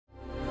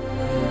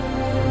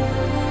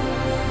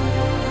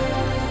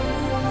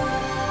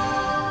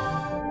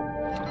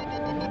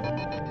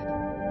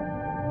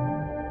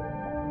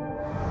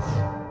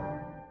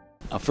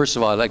First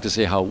of all, I'd like to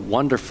say how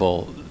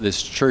wonderful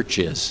this church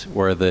is,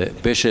 where the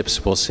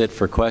bishops will sit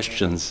for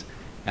questions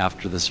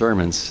after the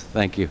sermons.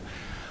 Thank you.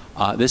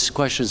 This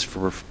question is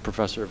for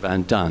Professor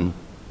Van Dun.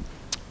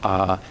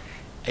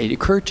 It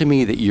occurred to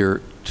me that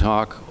your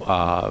talk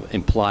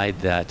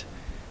implied that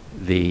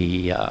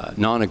the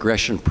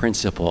non-aggression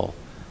principle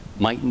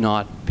might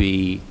not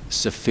be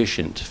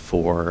sufficient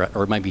for,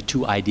 or it might be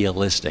too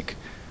idealistic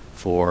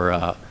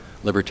for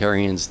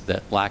libertarians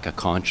that lack a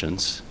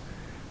conscience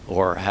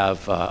or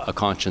have a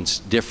conscience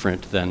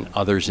different than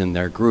others in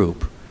their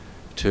group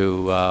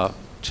to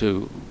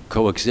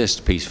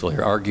coexist peacefully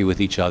or argue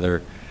with each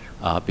other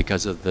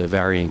because of the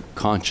varying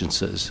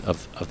consciences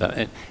of that.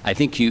 And I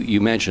think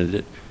you mentioned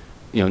it,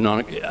 you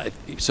know,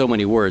 so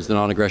many words, the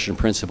non-aggression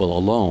principle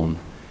alone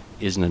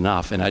isn't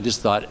enough. And I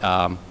just thought,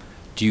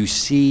 do you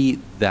see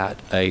that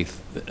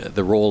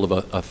the role of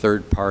a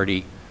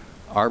third-party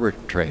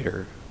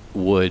arbitrator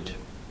would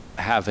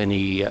have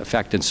any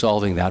effect in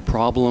solving that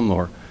problem,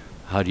 or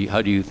how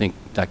do you think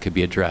that could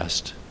be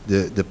addressed?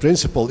 The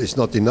principle is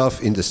not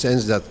enough in the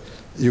sense that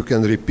you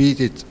can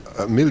repeat it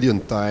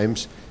 1,000,000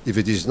 times. If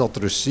it is not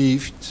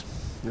received,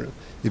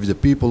 if the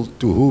people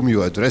to whom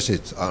you address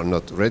it are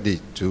not ready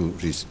to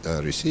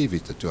receive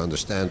it, to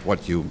understand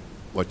what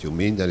you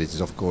mean, then it is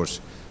of course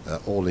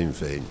all in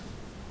vain.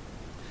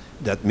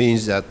 That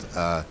means that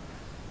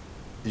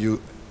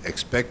you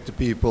expect the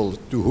people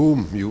to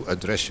whom you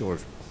address your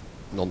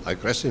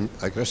non-aggression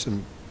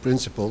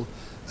principle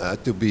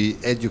to be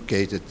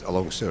educated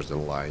along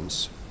certain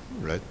lines,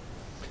 right?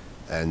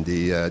 And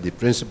the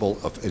principle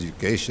of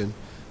education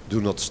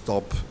do not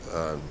stop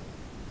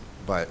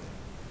by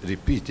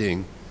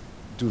repeating,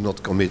 do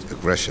not commit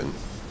aggression.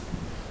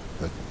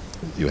 But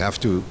you have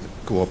to,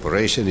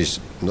 cooperation is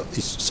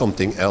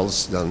something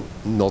else than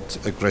not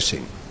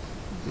aggressing.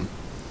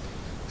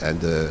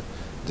 And the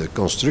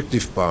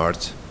constructive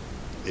part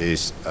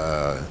is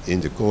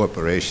in the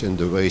cooperation,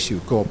 the ways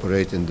you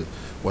cooperate and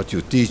what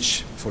you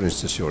teach, for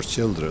instance, your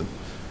children.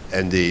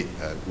 And the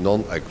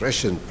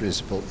non-aggression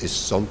principle is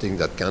something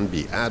that can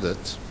be added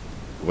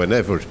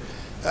whenever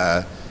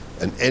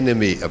an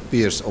enemy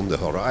appears on the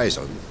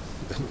horizon.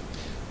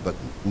 But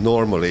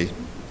normally,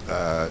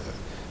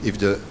 if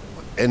the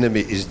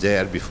enemy is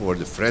there before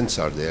the friends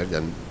are there,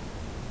 then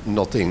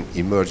nothing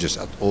emerges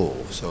at all.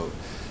 So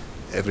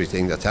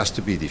everything that has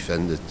to be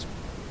defended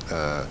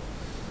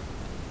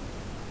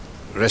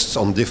rests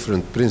on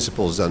different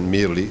principles than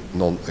merely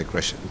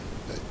non-aggression.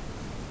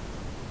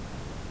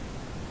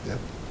 Yeah.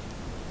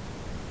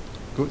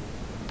 Good.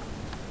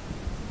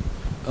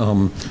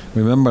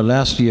 Remember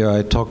last year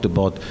I talked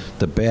about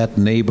the bad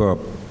neighbor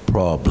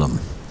problem,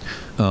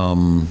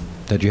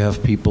 that you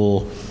have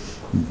people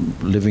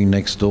living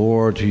next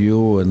door to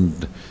you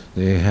and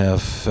they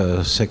have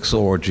sex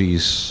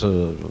orgies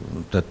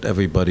that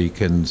everybody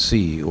can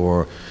see,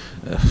 or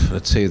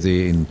let's say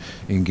they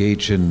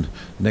engage in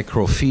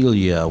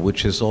necrophilia,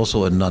 which is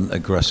also a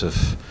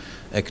non-aggressive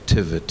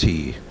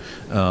activity,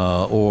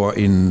 or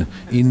in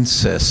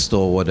incest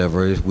or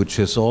whatever, which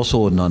is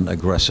also a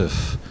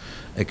non-aggressive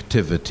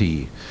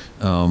activity.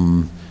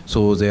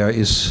 So there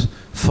is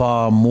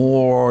far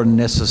more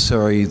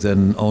necessary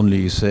than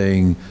only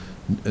saying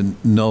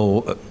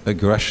no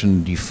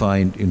aggression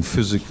defined in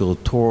physical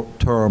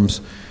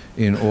terms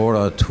in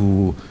order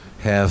to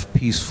have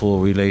peaceful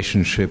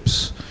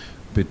relationships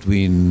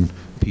between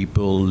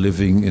people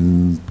living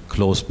in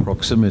close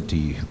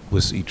proximity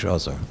with each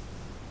other.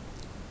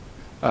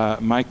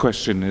 My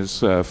question is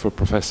for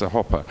Professor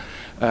Hoppe.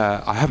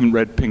 I haven't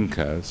read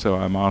Pinker, so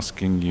I'm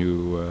asking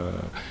you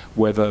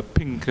whether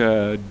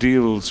Pinker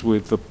deals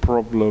with the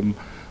problem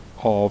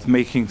of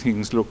making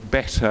things look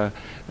better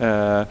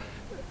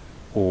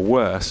or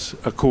worse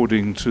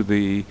according to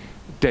the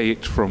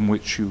date from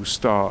which you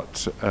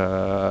start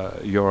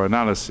your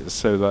analysis,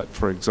 so that,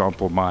 for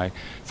example, my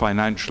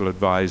financial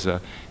advisor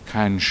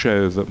can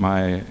show that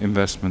my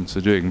investments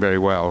are doing very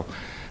well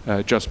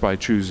just by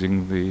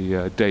choosing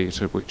the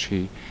date at which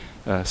he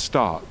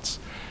starts.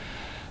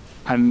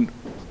 And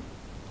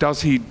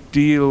does he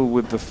deal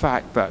with the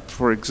fact that,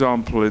 for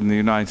example, in the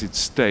United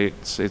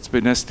States, it's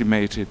been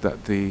estimated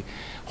that the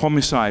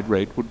homicide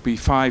rate would be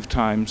 5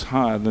 times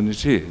higher than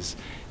it is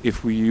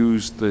if we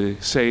used the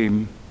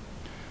same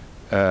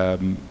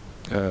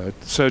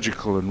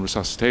surgical and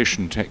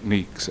resuscitation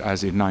techniques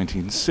as in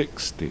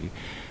 1960,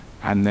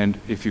 and then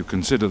if you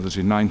consider that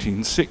in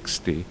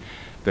 1960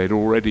 they'd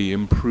already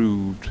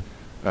improved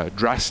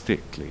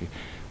drastically,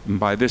 and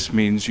by this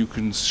means you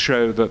can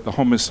show that the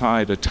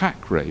homicide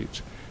attack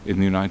rate in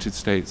the United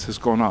States has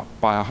gone up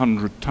by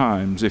 100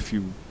 times, if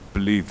you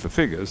believe the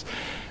figures,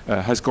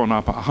 has gone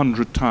up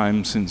 100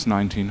 times since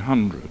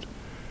 1900.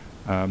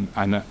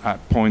 And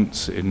at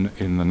points in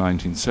the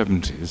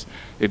 1970s,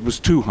 it was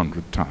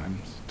 200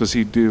 times. Does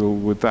he deal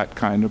with that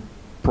kind of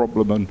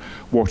problem, and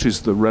what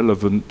is the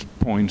relevant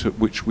point at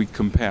which we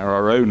compare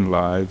our own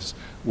lives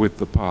with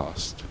the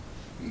past?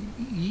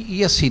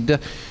 Yes, he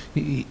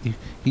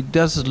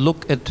does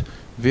look at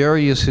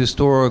various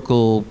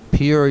historical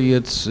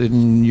periods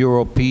in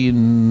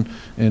European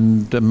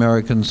and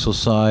American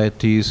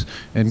societies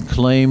and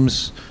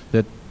claims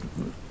that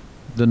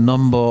the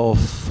number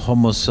of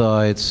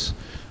homicides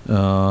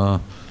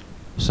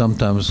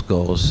sometimes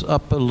goes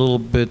up a little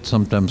bit,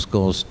 sometimes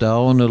goes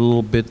down a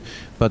little bit,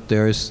 but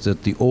there is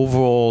that the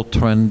overall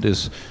trend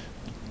is,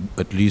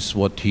 at least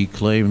what he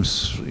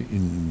claims,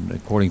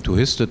 according to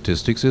his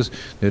statistics, is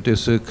that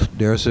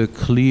there's a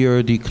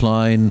clear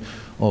decline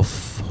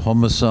of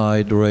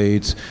homicide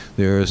rates.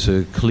 There's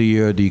a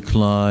clear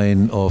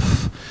decline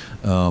of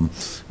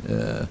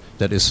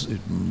that is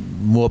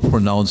more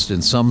pronounced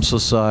in some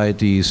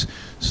societies,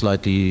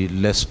 slightly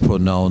less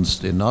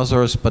pronounced in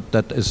others, but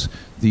that is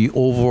the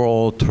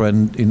overall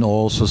trend in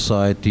all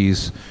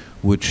societies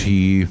which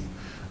he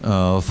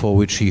for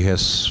which he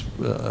has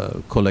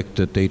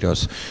collected data.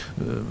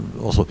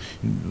 Also,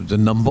 the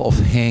number of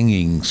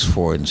hangings,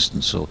 for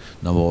instance, so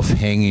number of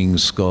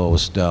hangings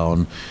goes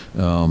down.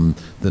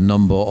 The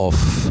number of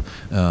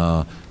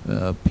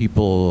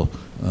people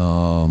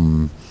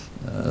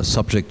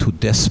subject to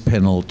death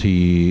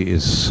penalty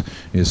is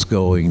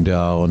going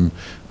down.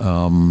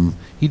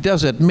 He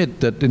does admit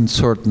that in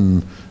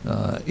certain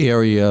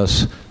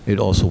areas it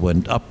also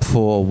went up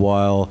for a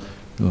while.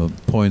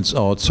 Points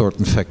out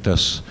certain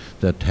factors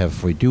that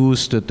have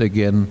reduced it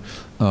again.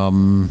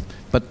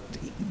 But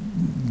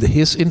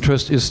his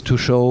interest is to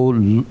show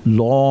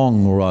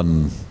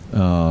long-run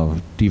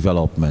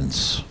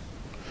developments.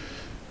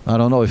 I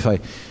don't know if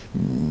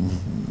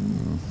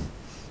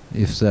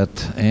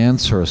that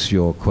answers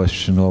your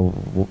question, or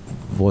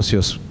was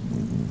your...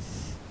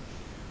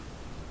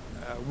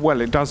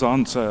 Well, it does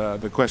answer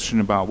the question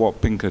about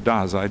what Pinker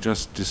does. I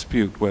just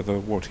dispute whether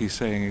what he's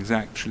saying is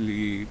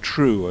actually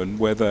true, and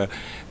whether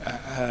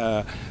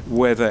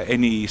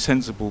any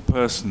sensible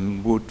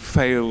person would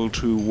fail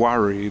to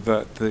worry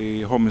that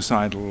the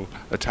homicidal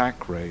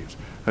attack rate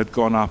had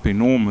gone up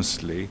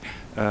enormously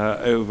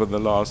over the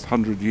last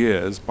 100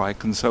 years by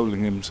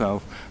consoling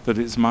himself that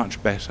it's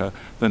much better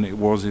than it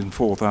was in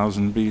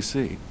 4000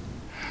 BC.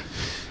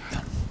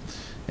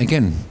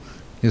 Again,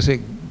 you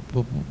see,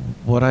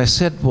 what I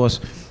said was,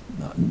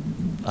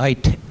 I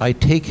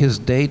take his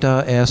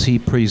data as he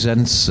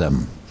presents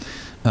them.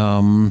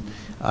 I'm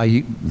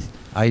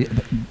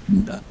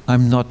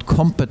not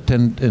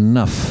competent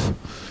enough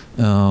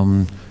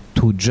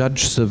to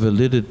judge the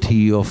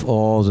validity of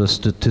all the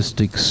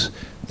statistics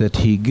that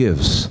he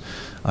gives.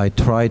 I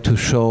try to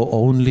show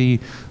only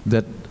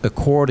that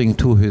according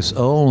to his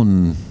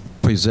own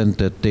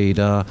presented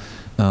data,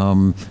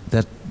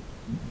 that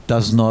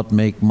does not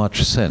make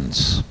much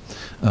sense.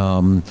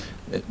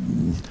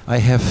 I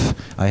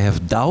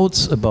have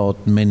doubts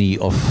about many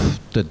of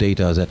the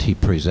data that he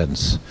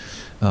presents,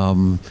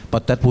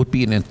 but that would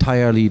be an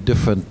entirely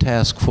different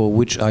task for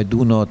which I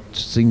do not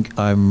think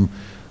I'm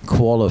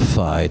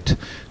qualified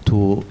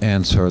to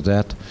answer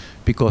that,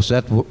 because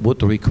that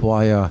would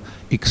require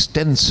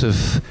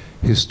extensive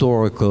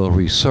historical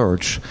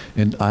research,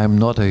 and I'm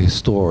not a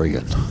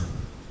historian.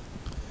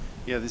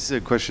 Yeah, this is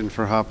a question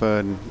for Hoppe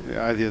and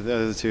either of the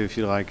other two, if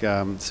you like.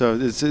 So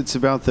it's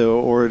about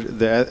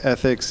the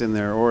ethics and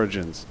their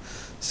origins.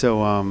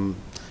 So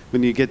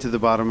when you get to the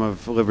bottom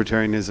of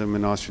libertarianism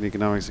and Austrian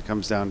economics, it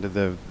comes down to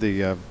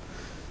the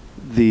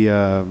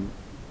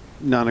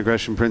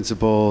non-aggression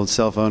principle,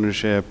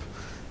 self-ownership,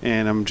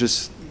 and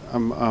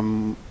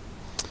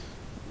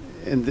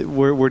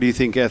where do you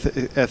think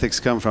ethics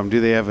come from? Do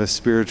they have a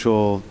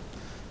spiritual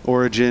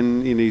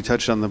origin? You know, you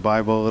touched on the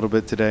Bible a little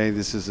bit today.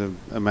 This is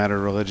a matter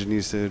of religion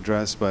used to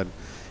address, but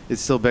it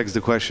still begs the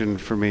question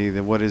for me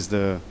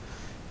that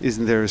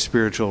isn't there a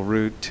spiritual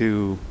root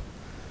to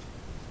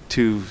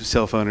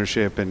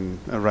self-ownership and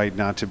a right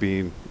not to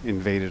be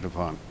invaded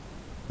upon?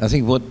 I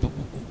think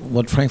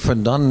what Frank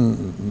van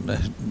Daan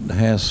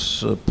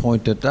has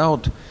pointed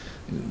out,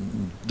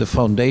 the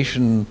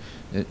foundation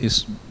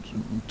is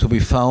to be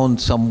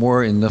found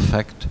somewhere in the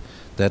fact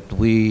that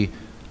we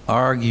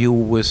argue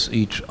with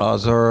each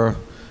other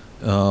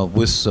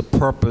with the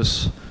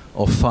purpose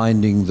of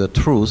finding the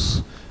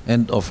truth,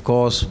 and of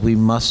course we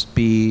must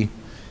be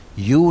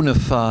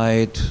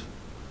unified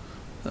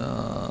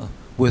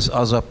with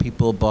other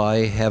people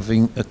by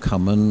having a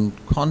common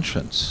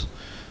conscience.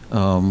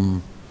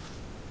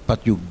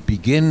 But you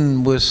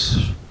begin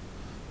with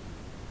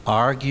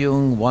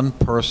arguing one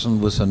person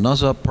with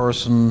another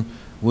person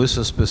with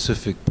a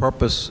specific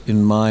purpose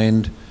in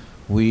mind.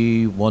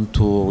 We want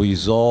to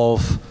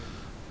resolve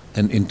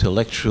an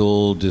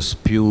intellectual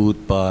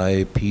dispute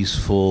by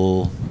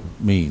peaceful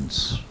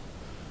means.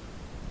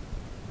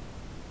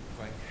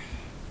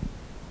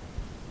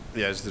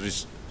 Yes, there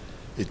is.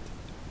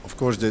 Of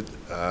course, the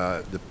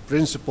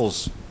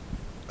principles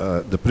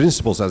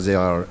as they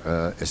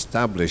are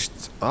established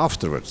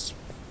afterwards,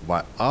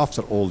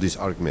 after all this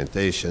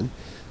argumentation,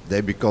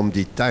 they become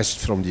detached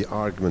from the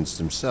arguments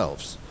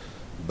themselves.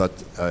 But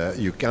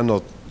you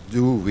cannot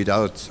do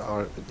without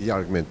the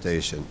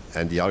argumentation,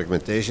 and the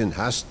argumentation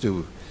has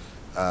to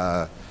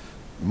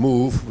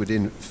move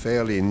within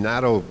fairly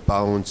narrow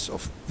bounds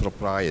of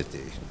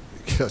propriety,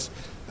 because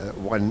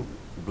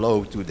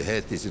blow to the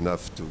head is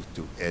enough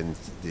to end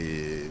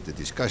the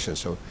discussion.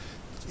 So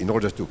in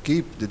order to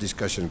keep the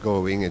discussion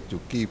going and to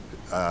keep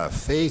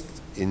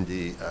faith in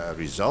the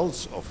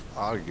results of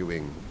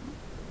arguing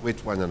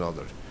with one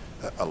another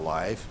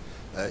alive,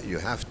 you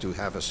have to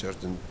have a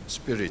certain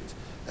spirit,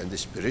 and the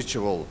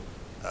spiritual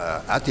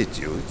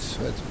attitude,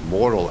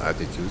 moral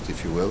attitude,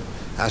 if you will,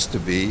 has to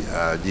be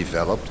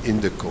developed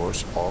in the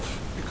course of,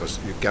 because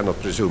you cannot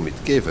presume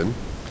it given,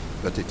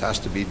 but it has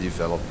to be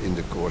developed in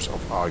the course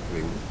of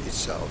arguing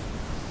itself.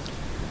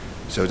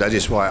 So that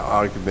is why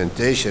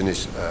argumentation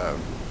is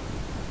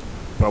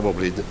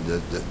probably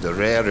the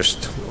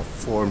rarest of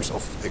forms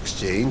of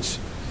exchange.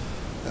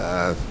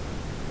 I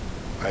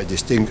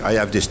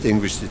have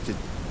distinguished it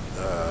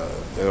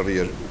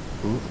earlier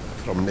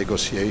from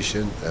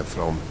negotiation,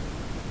 from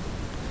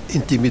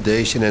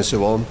intimidation and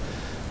so on,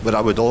 but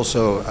I would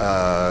also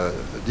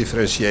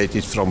differentiate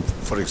it from,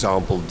 for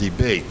example,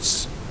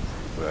 debates,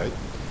 right?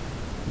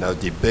 Now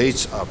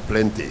debates are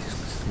plenty,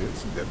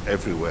 they're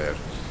everywhere,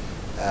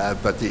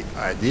 but the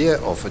idea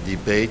of a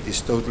debate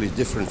is totally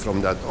different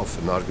from that of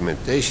an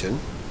argumentation,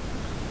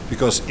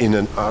 because in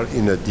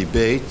a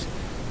debate,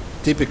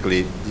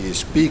 typically the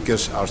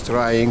speakers are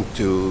trying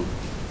to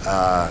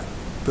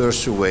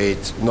persuade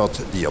not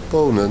the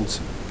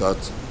opponent,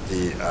 but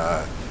the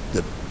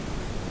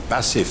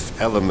passive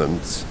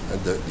element,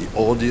 the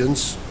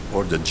audience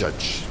or the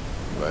judge,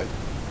 right?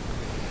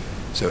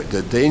 So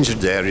the danger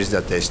there is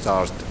that they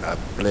start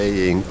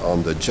playing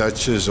on the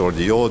judges or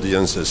the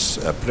audience's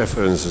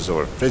preferences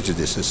or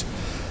prejudices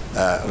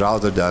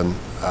rather than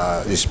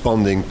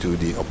responding to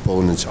the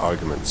opponent's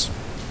arguments.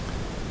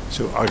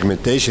 So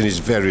argumentation is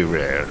very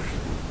rare,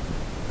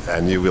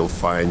 and you will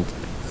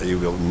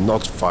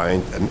not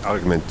find an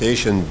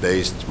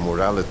argumentation-based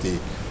morality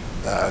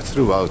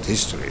throughout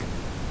history.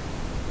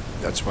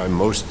 That's why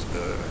most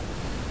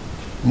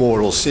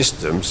moral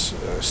systems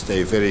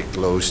stay very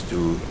close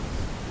to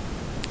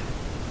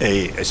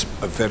a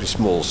very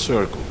small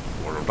circle,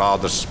 or a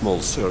rather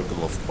small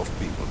circle of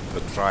people,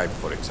 a tribe,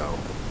 for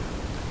example.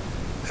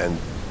 And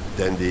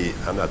then the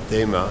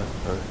anathema,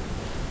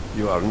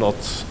 you are not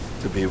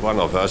to be one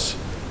of us,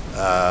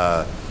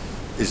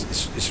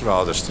 is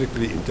rather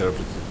strictly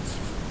interpreted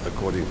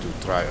according to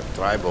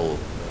tribal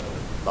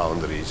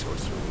boundaries or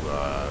through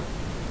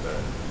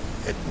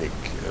ethnic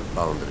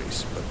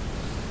boundaries. But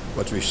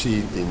what we see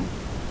in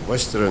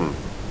Western,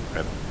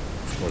 and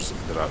of course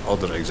there are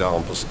other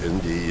examples in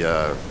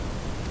the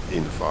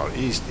Far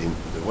East, in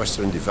the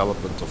Western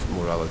development of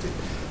morality,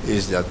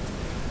 is that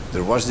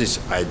there was this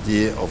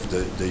idea of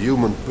the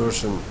human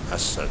person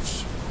as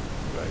such,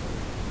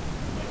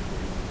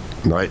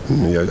 right?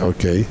 Yeah,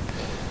 okay.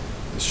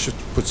 Should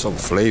put some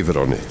flavor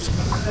on it.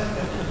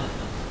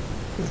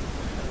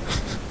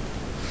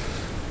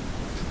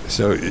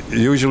 So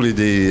usually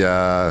the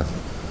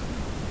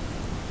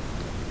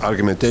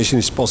argumentation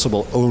is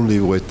possible only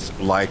with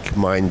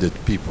like-minded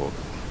people.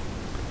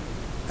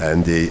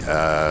 And the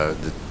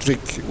trick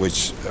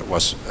which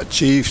was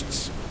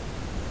achieved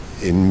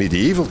in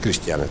medieval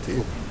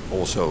Christianity,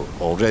 also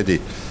already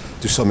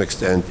to some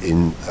extent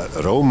in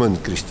Roman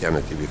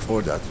Christianity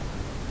before that,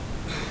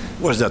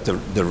 was that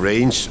the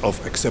range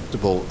of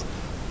acceptable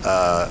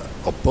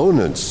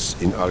opponents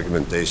in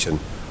argumentation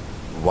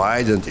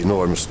widened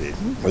enormously.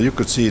 Well, you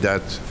could see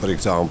that, for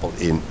example,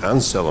 in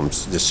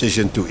Anselm's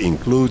decision to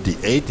include the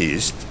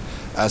atheist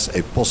as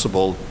a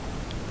possible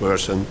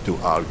person to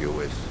argue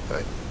with.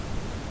 Right?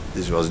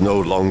 This was no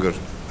longer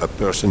a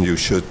person you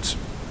should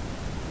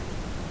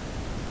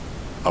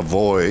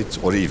avoid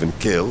or even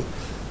kill.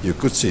 You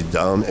could sit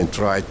down and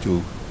try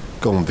to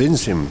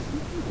convince him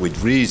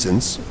with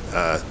reasons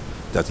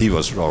that he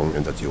was wrong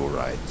and that you were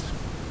right.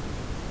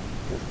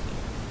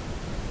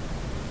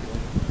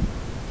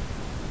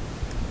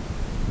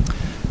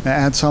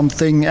 Add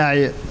something.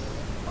 I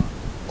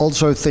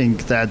also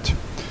think that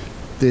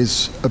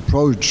this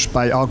approach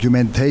by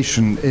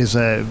argumentation is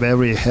a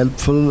very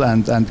helpful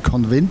and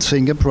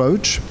convincing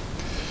approach.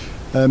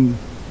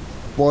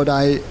 What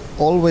I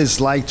always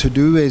like to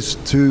do is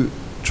to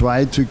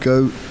try to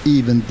go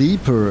even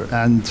deeper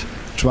and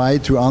try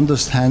to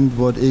understand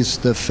what is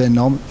the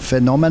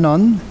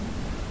phenomenon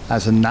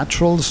as a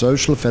natural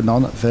social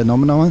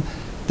phenomenon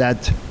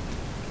that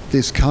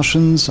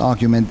discussions,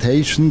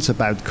 argumentations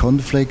about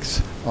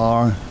conflicts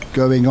are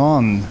going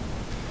on.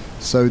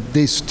 So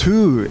this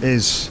too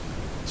is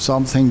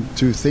something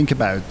to think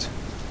about.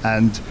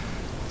 And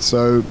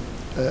so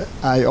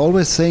I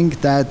always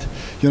think that,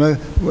 you know,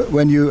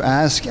 when you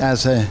ask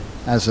as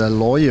a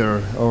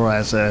lawyer or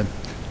as a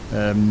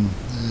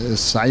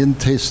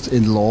scientist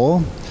in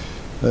law,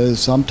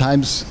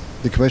 sometimes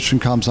the question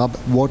comes up,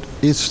 what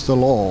is the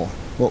law?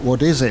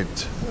 What is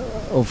it?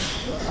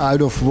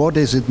 Out of what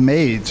is it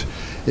made?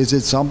 Is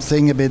it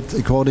something a bit,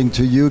 according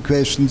to you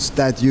questions,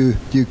 that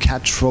you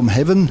catch from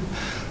heaven?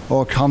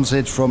 Or comes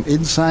it from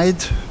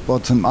inside,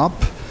 bottom up?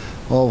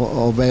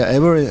 Or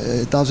wherever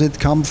does it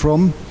come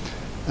from?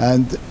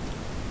 And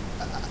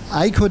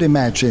I could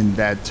imagine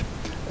that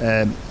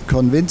a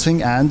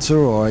convincing answer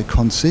or a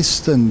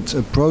consistent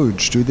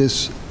approach to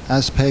this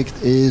aspect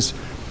is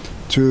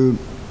to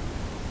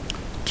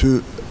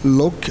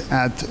look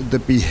at the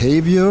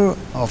behavior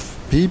of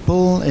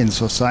people in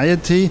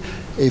society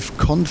if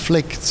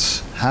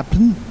conflicts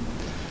happen.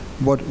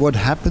 What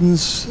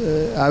happens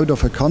out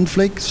of a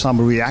conflict? Some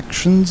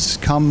reactions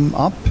come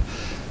up.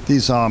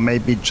 These are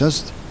maybe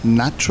just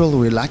natural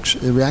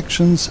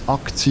reactions.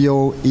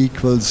 Actio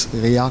equals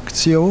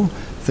reactio,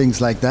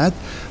 things like that.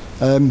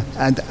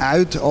 And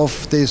out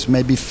of this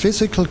maybe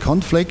physical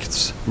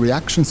conflicts,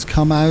 reactions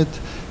come out,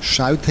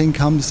 shouting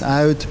comes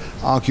out,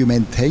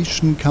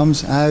 argumentation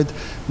comes out,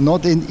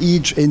 not in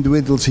each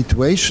individual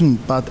situation,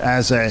 but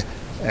as a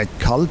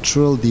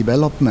cultural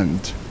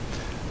development.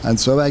 And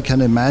so I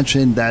can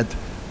imagine that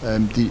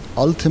the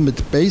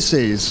ultimate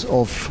basis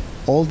of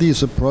all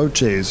these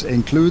approaches,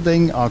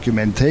 including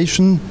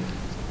argumentation,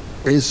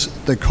 is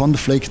the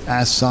conflict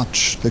as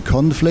such. The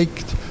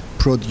conflict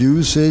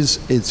produces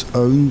its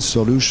own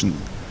solution.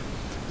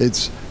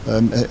 It's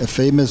a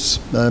famous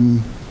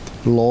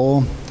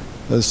law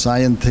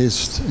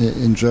scientist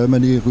in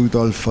Germany,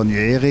 Rudolf von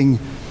Jhering.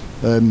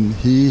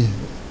 He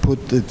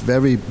put it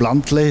very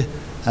bluntly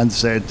and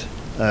said,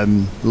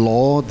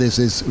 law, this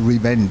is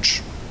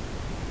revenge.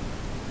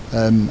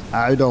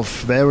 Out of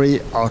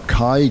very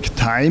archaic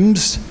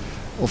times,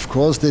 of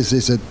course, this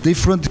is a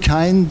different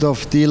kind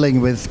of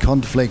dealing with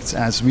conflicts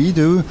as we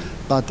do,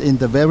 but in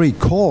the very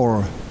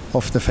core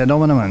of the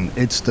phenomenon,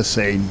 it's the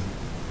same.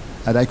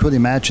 And I could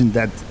imagine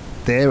that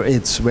there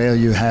it's where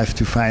you have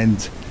to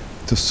find,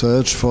 to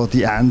search for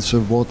the answer,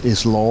 what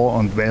is law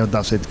and where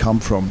does it come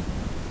from?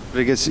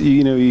 But I guess,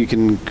 you know, you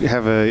can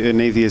have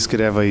an atheist could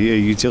have a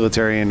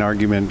utilitarian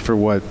argument for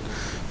what,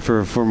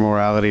 for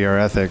morality or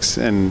ethics,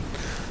 and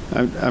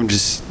I'm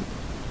just,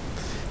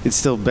 it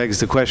still begs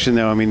the question,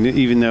 though. I mean,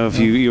 even though if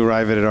you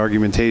arrive at an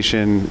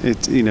argumentation,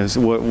 it's, you know,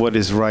 what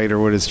is right or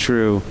what is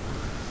true,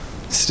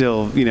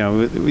 still, you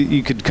know,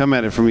 you could come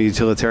at it from a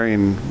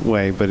utilitarian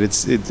way, but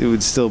it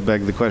would still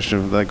beg the question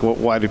of, like,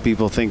 why do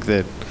people think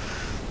that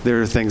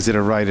there are things that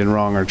are right and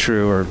wrong or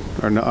true or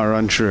are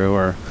untrue,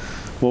 or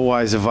well,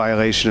 why is a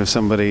violation of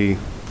somebody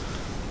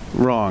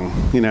wrong?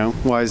 You know,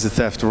 why is the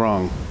theft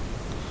wrong?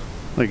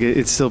 Like,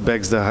 it still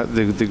begs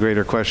the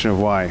greater question of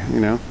why. You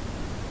know.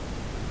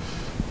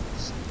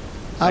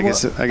 I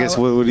guess.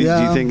 What do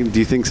you think? Do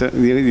you think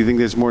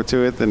there's more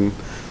to it than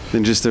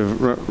just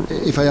a?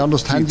 If I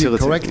understand you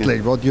correctly,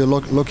 yeah. What you're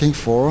looking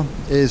for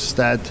is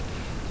that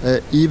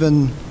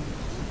even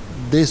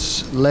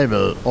this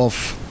level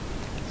of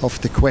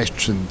the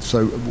question.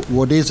 So,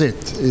 what is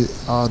it?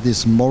 Are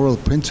these moral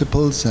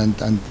principles,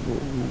 and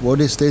what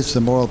is this?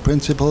 The moral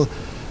principle,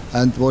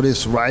 and what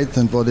is right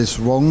and what is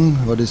wrong?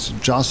 What is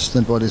just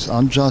and what is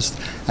unjust?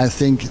 I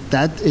think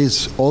that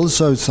is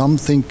also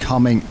something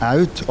coming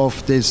out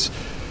of this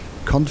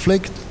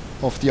conflict,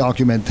 of the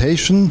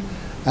argumentation,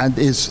 and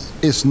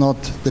is not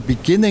the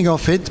beginning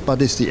of it,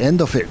 but is the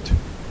end of it.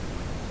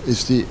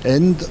 Is the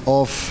end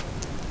of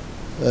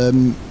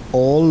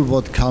all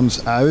what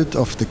comes out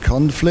of the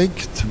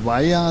conflict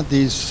via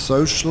these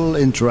social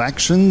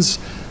interactions,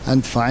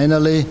 and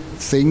finally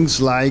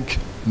things like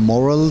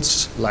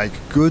morals, like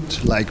good,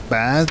 like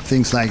bad,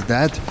 things like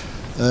that,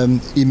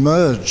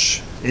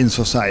 emerge in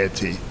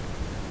society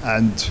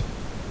and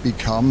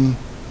become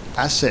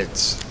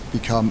assets,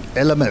 become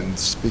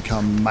elements,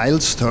 become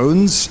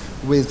milestones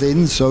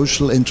within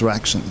social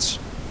interactions.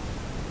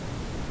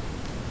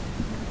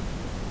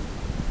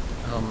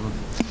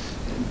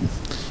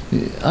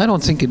 I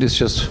don't think it is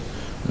just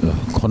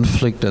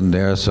conflict and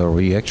there's a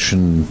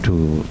reaction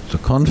to the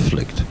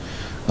conflict.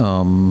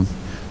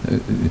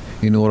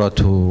 In order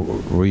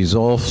to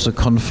resolve the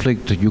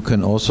conflict, you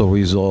can also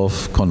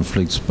resolve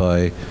conflicts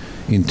by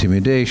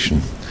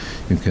intimidation.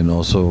 You can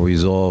also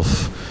resolve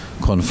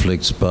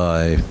conflicts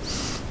by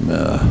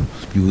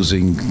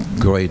using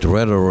great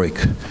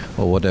rhetoric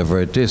or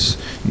whatever it is.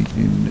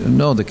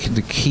 No,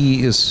 the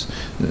key is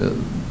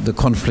the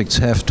conflicts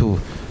have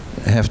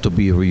to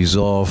be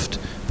resolved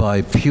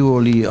by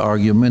purely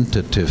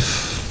argumentative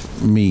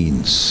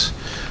means.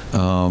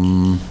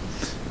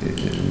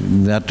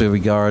 In that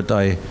regard,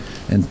 I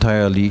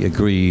entirely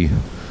agree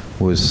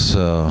with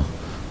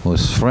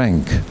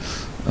Frank.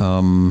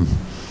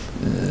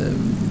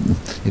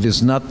 It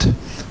is not.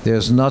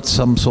 There's not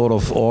some sort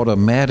of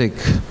automatic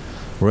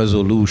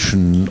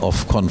resolution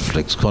of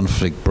conflicts.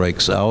 Conflict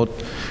breaks out,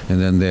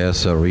 and then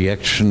there's a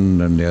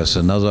reaction, and there's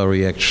another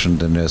reaction,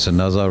 then there's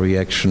another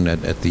reaction.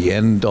 At the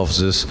end of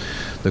this,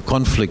 the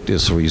conflict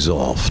is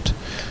resolved.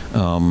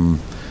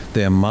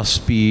 There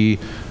must be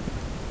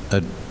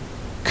a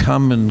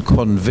common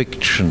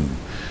conviction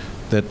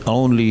that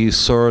only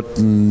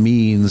certain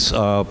means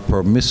are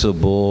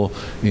permissible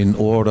in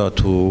order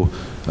to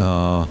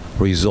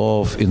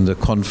resolve the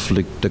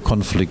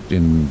conflict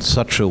in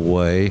such a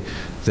way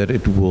that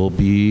it will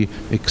be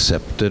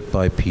accepted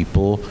by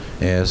people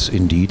as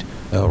indeed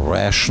a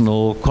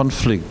rational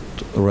conflict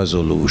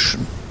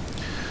resolution.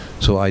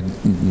 So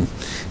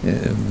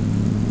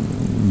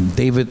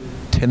David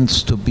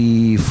tends to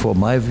be, for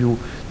my view,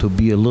 to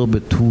be a little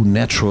bit too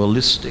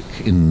naturalistic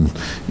in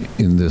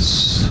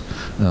this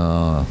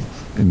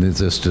in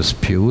this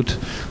dispute,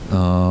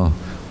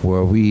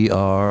 where we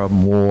are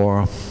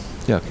more,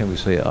 yeah, can we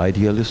say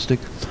idealistic?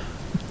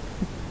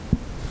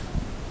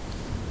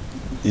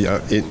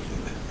 Yeah,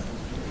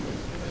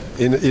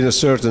 in a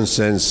certain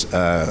sense,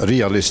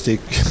 realistic,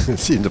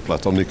 in the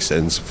Platonic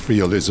sense of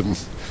realism.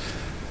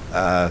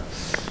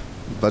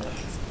 But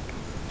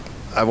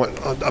I want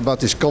about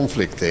this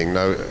conflict thing.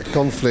 Now,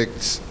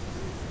 conflict,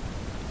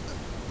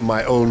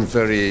 my own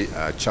very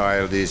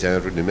childish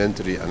and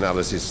rudimentary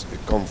analysis,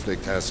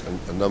 conflict has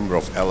a number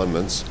of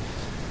elements.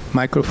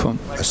 Microphone.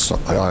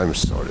 I'm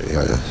sorry.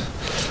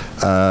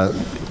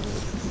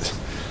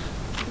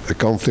 A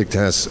conflict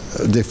has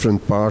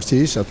different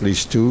parties, at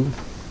least two,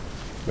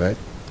 right?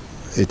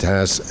 It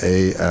has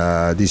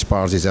these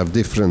parties have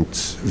different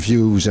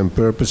views and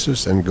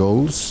purposes and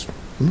goals.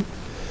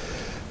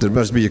 There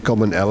must be a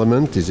common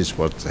element. This is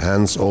what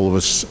Hans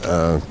always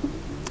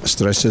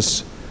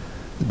stresses.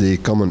 The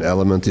common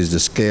element is the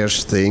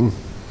scarce thing,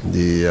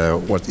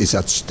 what is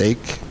at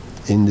stake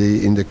in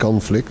the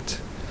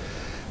conflict,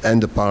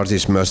 and the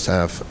parties must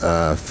have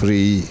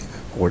free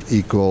or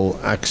equal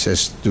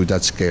access to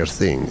that scarce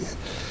thing.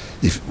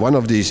 If one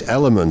of these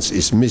elements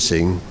is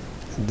missing,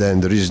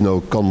 then there is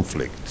no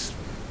conflict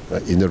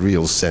in a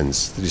real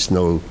sense. There is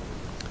no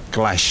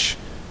clash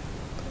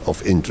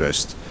of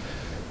interest.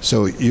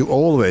 So you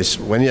always,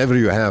 whenever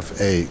you have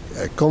a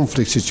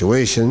conflict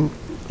situation,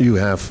 you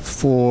have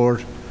four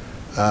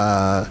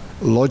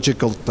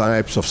logical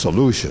types of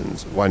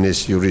solutions. One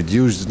is you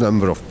reduce the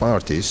number of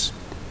parties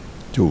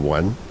to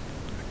one,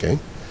 okay?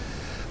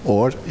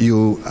 Or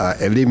you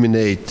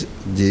eliminate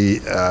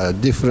the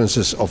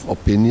differences of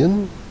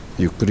opinion.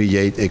 You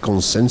create a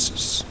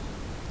consensus.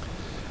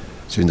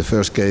 So in the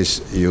first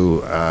case,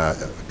 you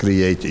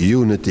create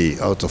unity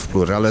out of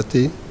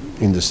plurality.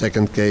 In the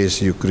second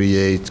case, you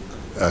create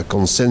a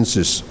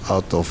consensus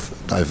out of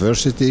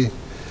diversity.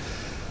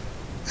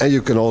 And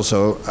you can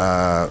also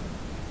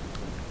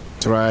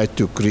try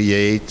to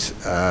create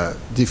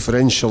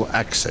differential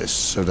access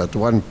so that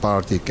one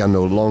party can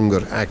no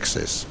longer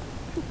access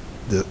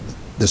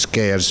the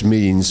scarce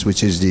means,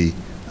 which is the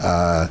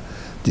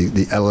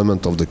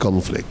element of the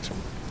conflict.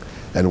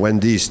 And when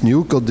these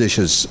new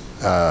conditions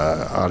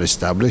are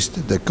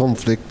established, the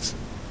conflict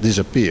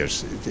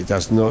disappears. It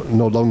has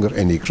no longer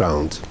any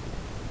ground.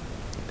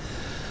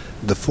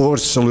 The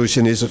fourth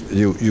solution is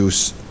you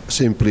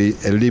simply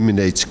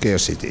eliminate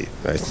scarcity,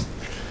 right?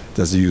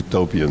 That's the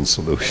utopian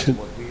solution.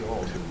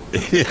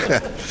 Yeah,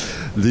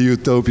 the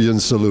utopian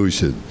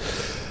solution.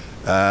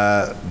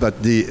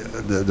 But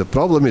the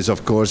problem is,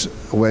 of course,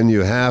 when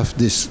you have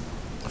this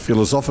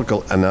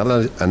philosophical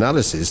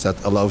analysis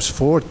that allows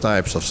four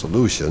types of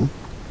solution,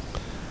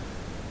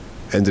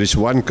 and there is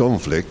one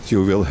conflict,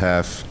 you will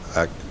have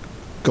a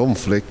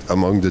conflict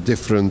among the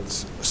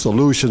different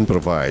solution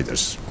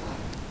providers.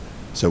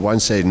 So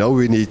one say, no,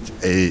 we need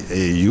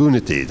a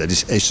unity, that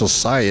is a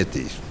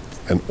society,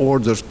 an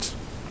ordered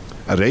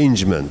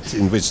arrangement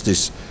in which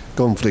this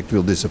conflict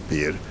will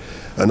disappear.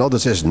 Another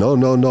says, no,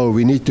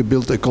 we need to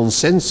build a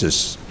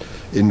consensus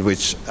in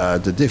which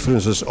the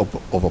differences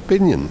of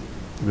opinion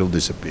will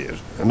disappear.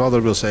 Another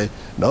will say,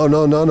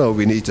 no,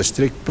 we need a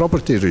strict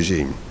property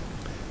regime,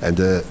 and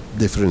the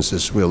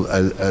differences will,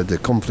 the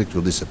conflict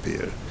will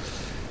disappear.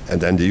 And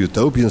then the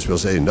utopians will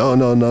say,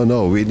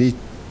 no, we need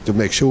to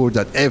make sure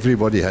that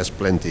everybody has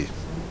plenty.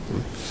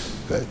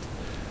 Right?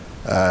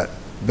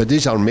 But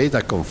these are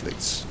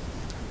meta-conflicts.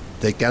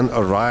 They can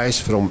arise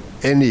from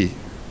any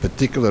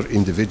particular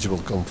individual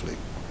conflict.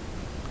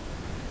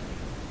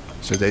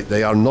 So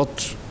they are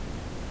not,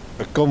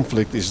 a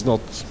conflict is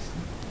not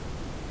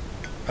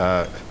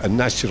a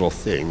natural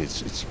thing.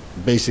 It's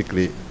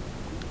basically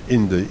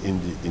in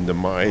the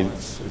mind.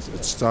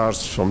 It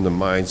starts from the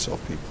minds of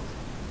people.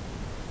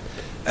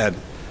 And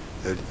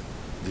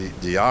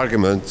the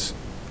argument,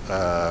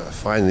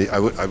 finally,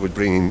 I would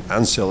bring in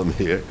Anselm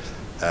here.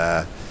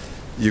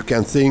 You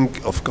can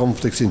think of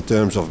conflicts in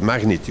terms of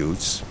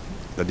magnitudes,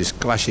 that is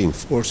clashing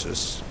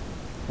forces,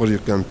 or you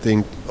can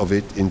think of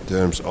it in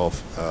terms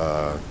of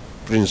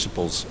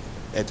principles,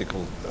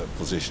 ethical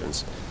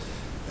positions.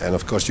 And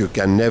of course, you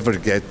can never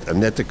get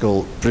an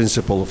ethical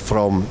principle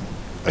from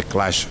a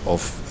clash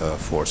of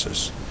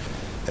forces.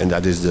 And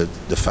that is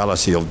the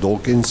fallacy of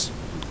Dawkins.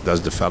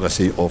 That's the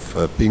fallacy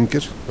of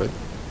Pinker, right?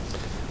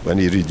 When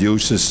he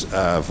reduces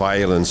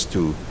violence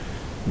to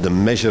the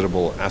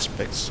measurable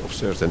aspects of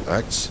certain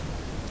acts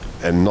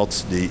and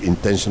not the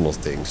intentional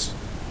things.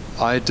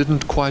 I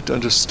didn't quite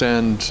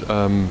understand,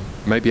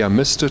 maybe I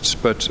missed it,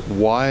 but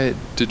why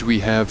did we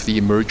have the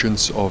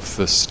emergence of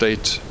the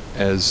state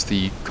as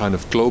the kind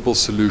of global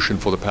solution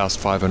for the past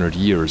 500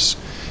 years?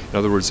 In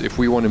other words, if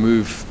we want to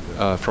move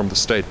from the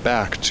state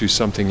back to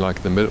something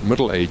like the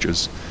Middle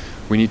Ages,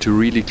 we need to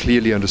really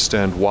clearly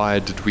understand why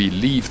did we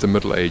leave the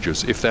Middle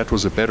Ages. If that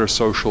was a better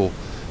social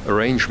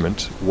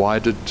arrangement, why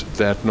did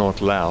that not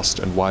last,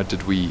 and why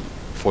did we,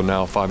 for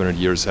now 500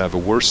 years, have a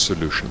worse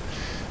solution?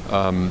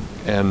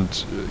 And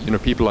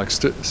people like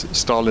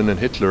Stalin and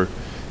Hitler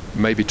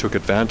maybe took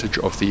advantage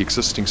of the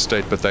existing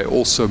state, but they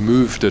also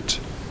moved it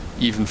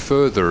even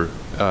further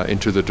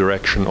into the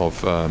direction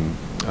of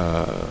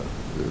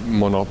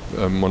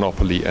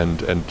monopoly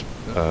and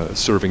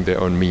serving their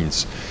own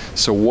means.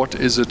 So what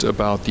is it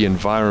about the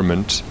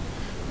environment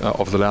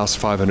of the last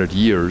 500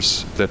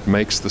 years that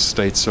makes the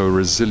state so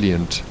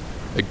resilient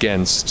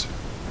against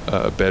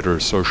a better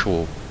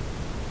social,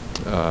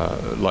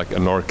 like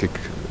anarchic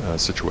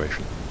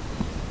situation?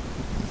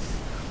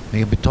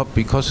 Maybe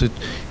because it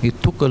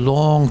took a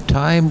long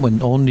time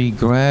and only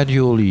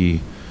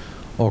gradually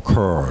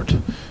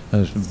occurred.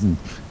 A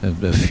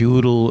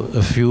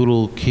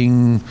feudal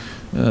king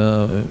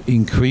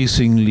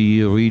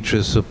increasingly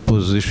reaches a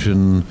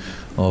position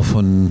of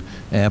an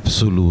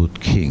absolute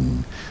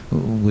king,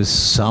 with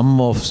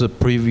some of the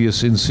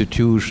previous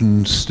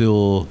institutions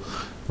still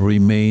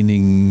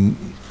remaining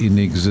in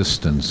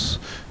existence.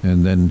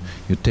 And then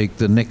you take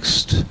the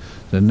next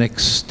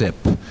step,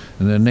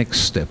 and the next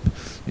step.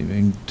 I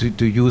mean,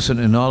 to use an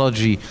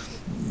analogy,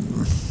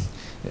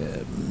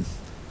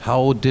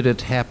 how did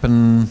it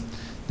happen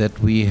that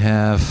we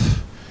have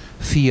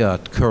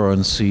fiat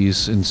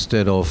currencies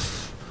instead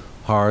of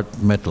hard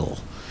metal?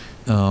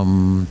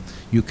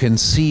 You can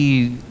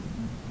see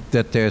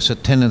that there's a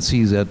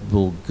tendency that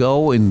will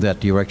go in that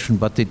direction,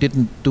 but they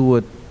didn't do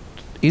it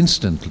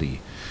instantly.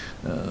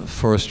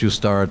 First you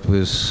start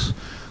with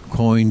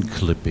coin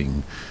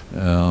clipping.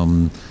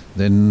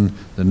 Then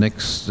the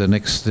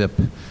next step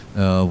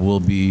will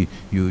be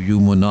you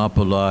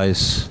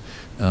monopolize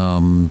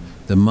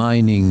the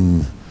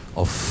mining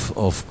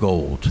of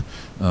gold.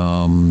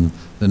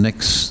 The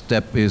next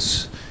step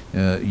is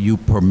you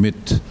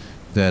permit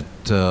that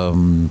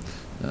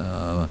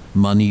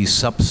money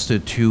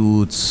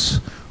substitutes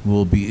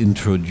will be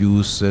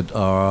introduced that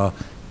are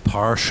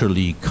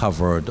partially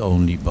covered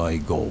only by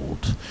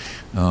gold.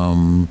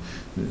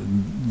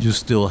 You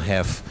still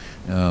have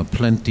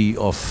plenty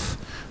of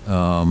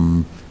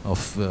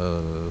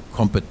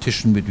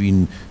competition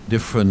between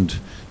different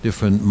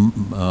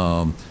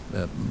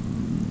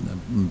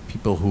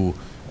people who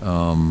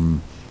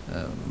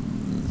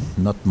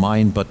not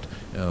mine but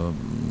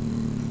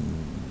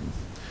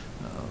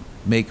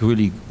make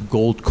really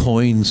gold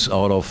coins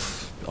out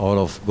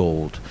of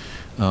gold.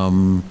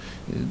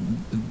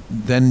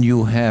 Then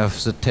you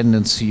have the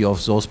tendency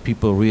of those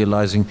people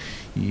realizing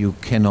you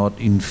cannot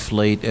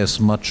inflate as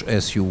much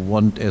as you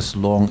want as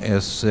long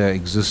as there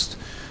exists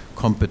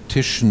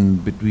competition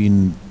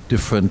between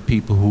different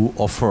people who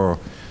offer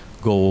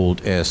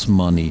gold as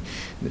money.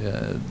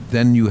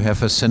 Then you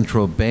have a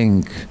central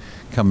bank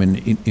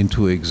coming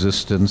into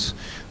existence,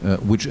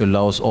 which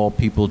allows all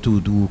people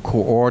to do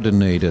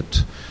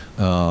coordinated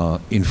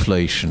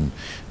inflation.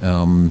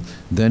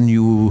 Then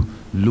you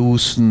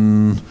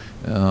loosen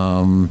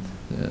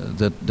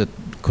that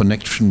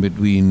connection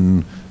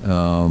between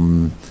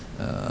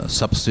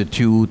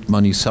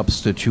money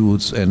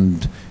substitutes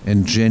and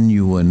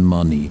genuine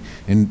money,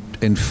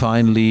 and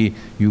finally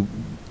you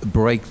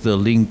break the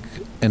link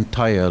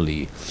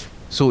entirely.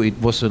 So it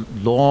was a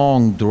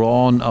long,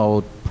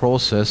 drawn-out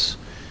process,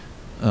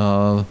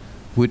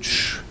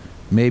 which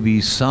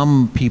maybe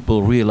some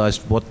people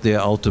realized what their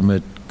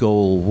ultimate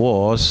goal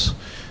was.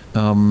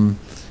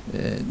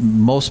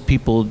 Most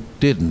people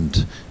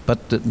didn't,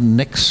 but the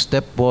next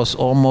step was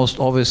almost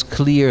always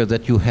clear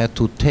that you had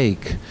to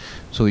take.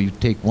 So you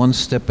take one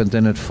step and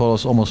then it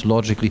follows almost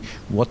logically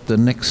what the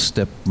next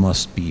step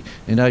must be.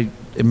 And I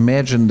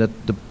imagine that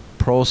the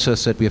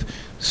process that we have,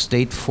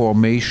 state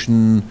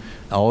formation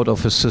out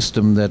of a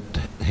system that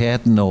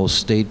had no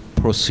state,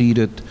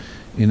 proceeded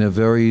in a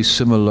very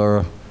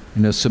similar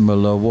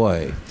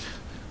way,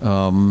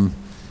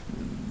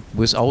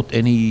 without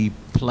any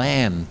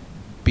plan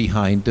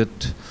behind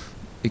it,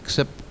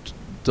 except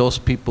those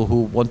people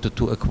who wanted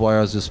to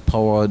acquire this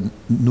power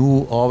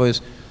knew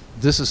always,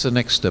 this is the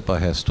next step I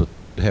have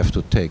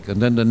to take.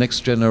 And then the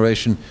next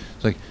generation,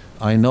 it's like,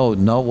 I know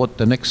now what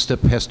the next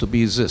step has to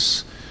be,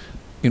 this,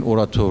 in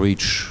order to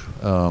reach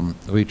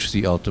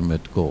the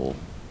ultimate goal.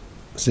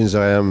 Since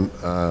I am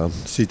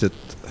seated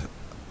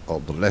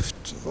on the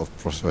left of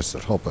Professor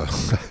Hoppe,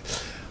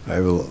 I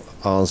will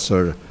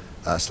answer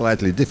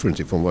slightly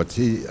differently from what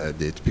he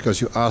did,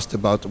 because you asked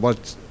about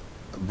what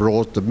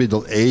brought the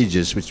Middle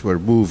Ages, which were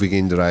moving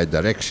in the right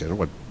direction,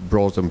 what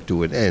brought them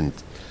to an end.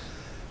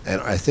 And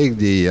I think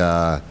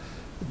it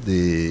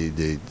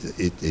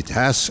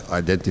has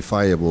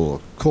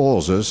identifiable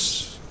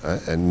causes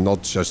and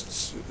not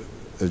just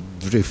a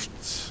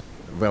drift,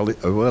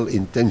 a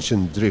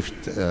well-intentioned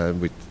drift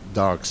with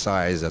dark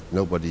sides that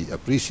nobody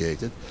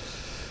appreciated,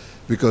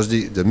 because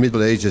the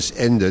Middle Ages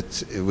ended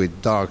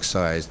with dark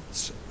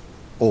sides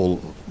all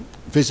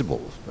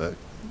visible.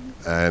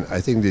 And I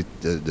think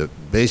that the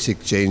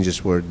basic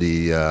changes were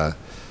the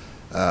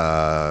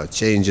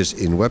changes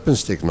in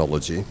weapons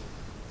technology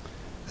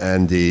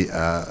and the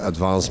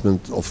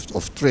advancement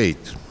of trade.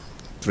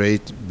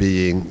 Trade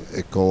being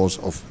a cause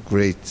of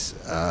great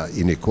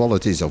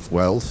inequalities of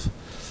wealth,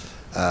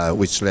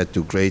 which led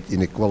to great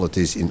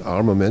inequalities in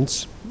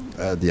armaments,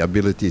 the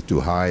ability to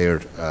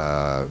hire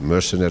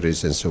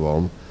mercenaries and so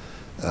on.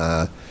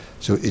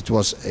 So it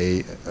was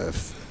a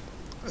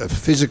a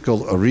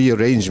physical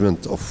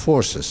rearrangement of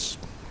forces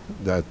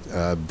that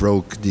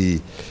broke the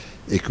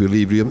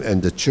equilibrium,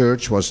 and the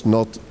church was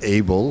not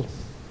able,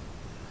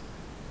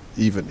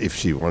 even if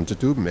she wanted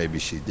to, maybe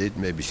she did,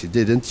 maybe she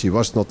didn't, she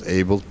was not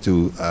able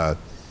to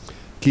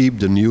keep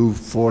the new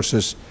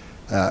forces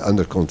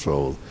under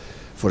control.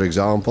 For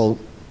example,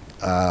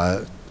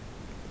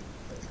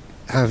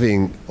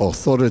 having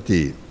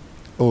authority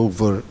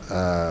over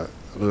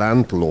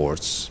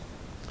landlords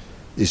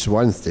is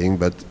one thing,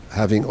 but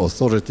having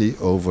authority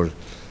over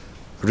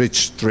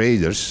rich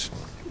traders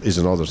is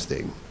another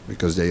thing,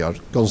 because they are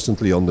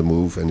constantly on the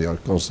move and they are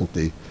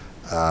constantly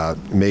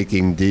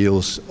making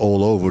deals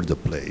all over the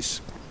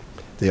place.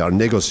 They are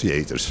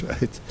negotiators,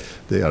 right?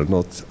 They are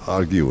not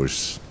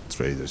arguers,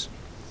 traders.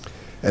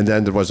 And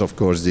then there was, of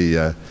course,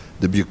 the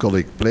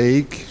bucolic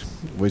plague,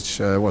 which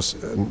was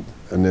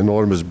an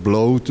enormous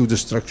blow to the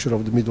structure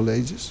of the Middle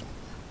Ages,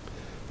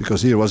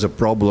 because here was a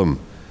problem,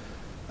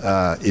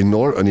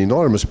 an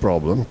enormous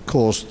problem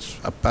caused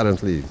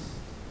apparently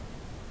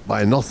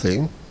by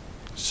nothing.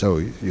 So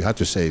you had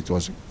to say it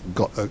was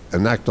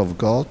an act of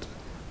God.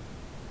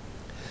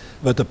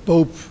 But the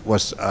Pope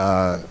was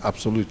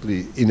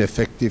absolutely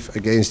ineffective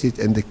against it,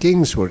 and the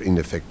kings were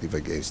ineffective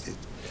against it.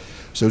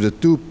 So the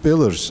two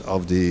pillars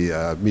of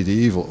the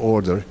medieval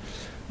order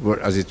were,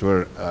 as it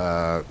were,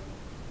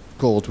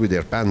 caught with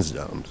their pants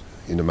down,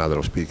 in a manner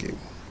of speaking.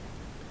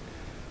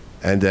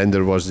 And then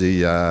there was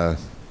the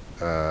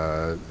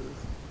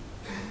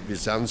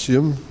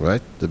Byzantium,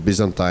 right? The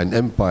Byzantine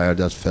Empire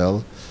that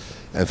fell.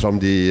 And from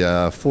the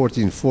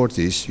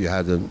 1440s, you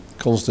had a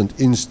constant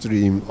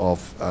in-stream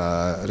of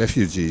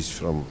refugees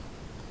from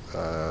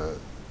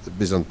the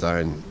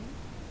Byzantine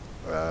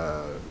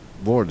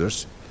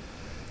borders.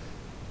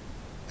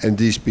 And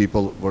these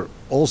people were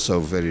also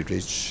very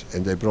rich,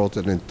 and they brought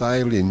an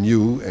entirely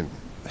new and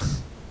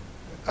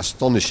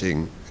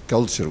astonishing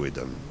culture with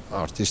them,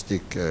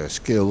 artistic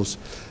skills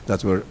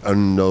that were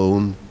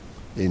unknown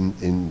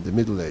in the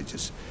Middle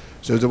Ages.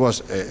 So there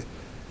was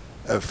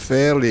a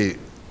fairly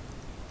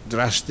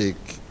drastic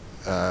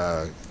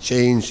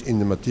change in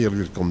the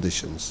material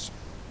conditions,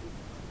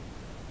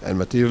 and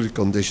material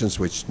conditions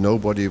which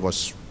nobody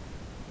was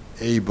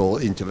able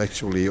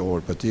intellectually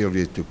or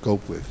materially to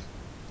cope with.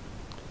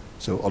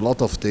 So a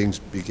lot of things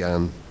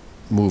began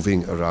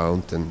moving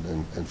around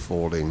and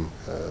falling,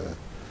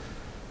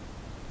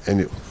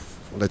 and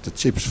let the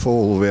chips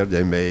fall where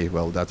they may.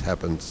 Well, that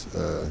happened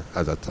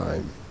at that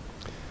time.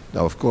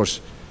 Now, of course,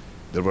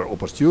 there were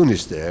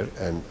opportunists there,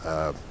 and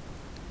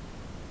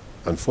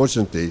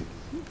unfortunately,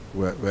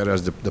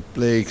 whereas the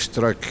plague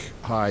struck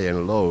high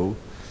and low,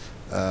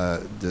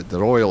 the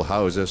royal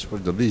houses were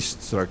the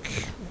least struck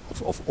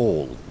of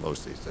all,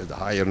 mostly. The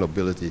higher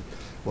nobility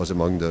was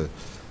among the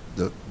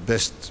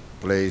best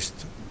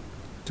placed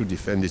to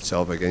defend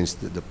itself against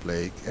the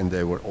plague, and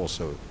they were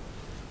also,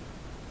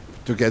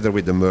 together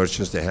with the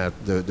merchants, they had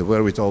the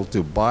wherewithal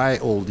to buy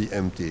all the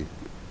empty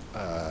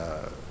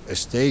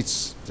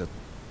estates that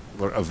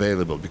were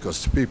available,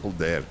 because the people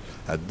there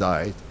had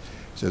died.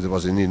 So there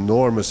was an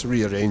enormous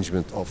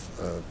rearrangement of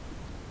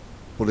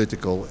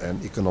political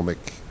and economic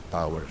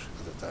power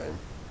at the time.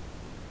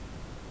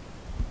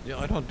 Yeah,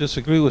 I don't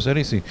disagree with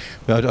anything.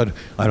 I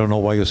don't know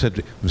why you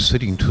said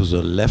sitting to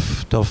the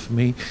left of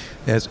me,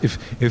 as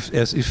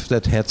if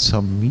that had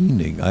some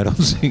meaning. I don't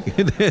think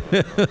it.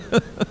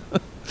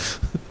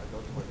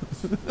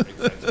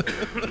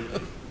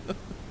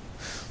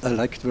 I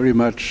liked very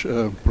much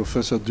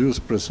Professor Dürr's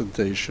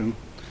presentation.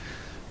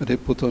 They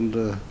put on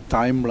the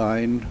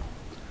timeline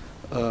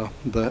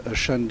the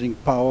ascending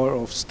power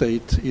of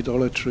state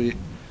idolatry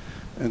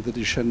and the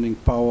descending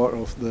power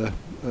of the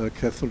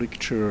Catholic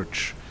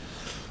Church.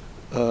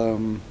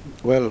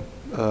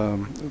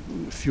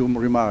 Few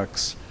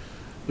remarks.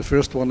 The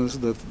first one is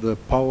that the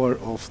power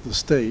of the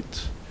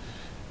state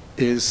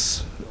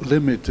is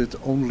limited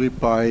only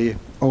by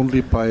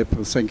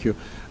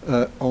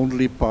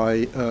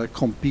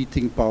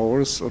competing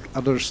powers of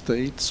other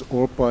states,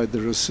 or by the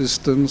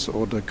resistance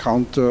or the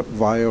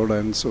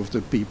counter-violence of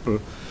the people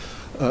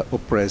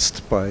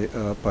oppressed by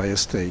a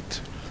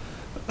state.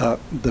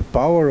 The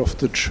power of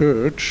the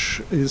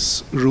church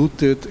is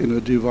rooted in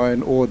a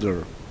divine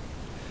order.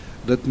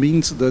 That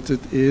means that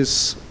it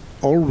is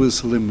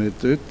always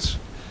limited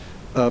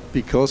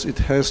because it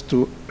has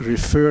to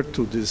refer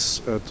to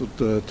this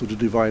to the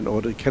divine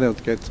order. It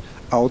cannot get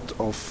out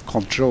of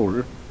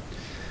control.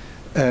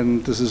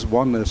 And this is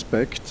one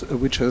aspect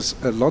which has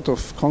a lot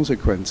of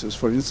consequences.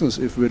 For instance,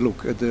 if we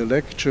look at the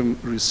election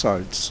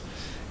results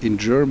in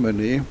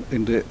Germany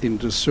in the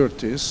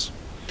 30s,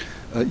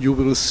 you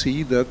will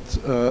see that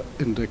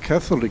in the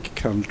Catholic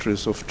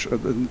countries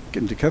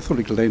in the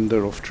Catholic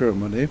Länder of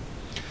Germany,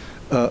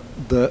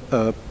 the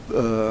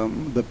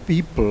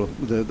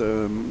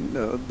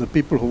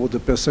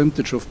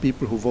percentage of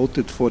people who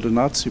voted for the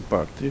Nazi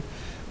Party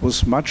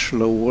was much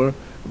lower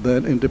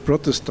than in the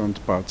Protestant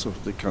parts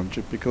of the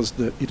country, because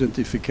the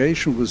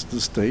identification with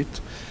the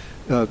state,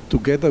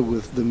 together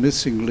with the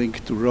missing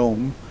link to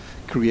Rome,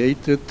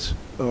 created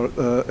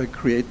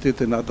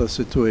another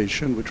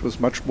situation which was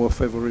much more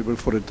favorable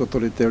for a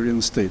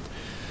totalitarian state.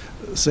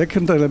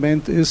 Second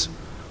element is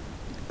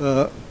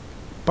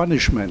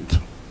punishment.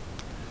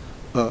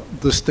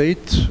 The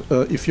state,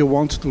 if you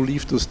want to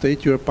leave the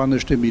state, you are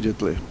punished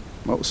immediately.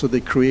 So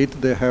they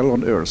create the hell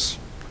on earth.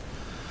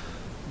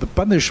 The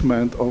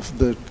punishment of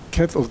the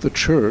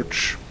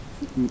church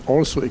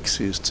also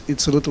exists.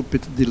 It's a little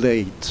bit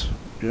delayed.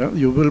 Yeah?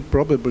 You will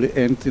probably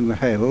end in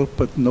hell,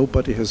 but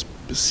nobody has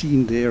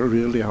seen there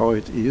really how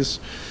it is.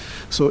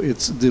 So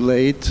it's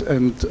delayed,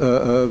 and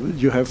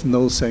you have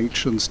no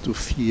sanctions to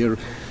fear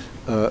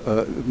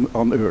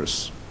on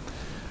earth.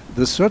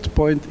 The third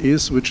point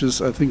is, which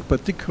is I think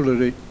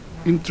particularly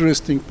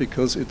interesting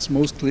because it's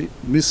mostly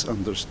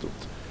misunderstood,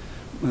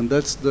 and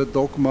that's the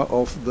dogma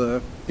of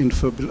the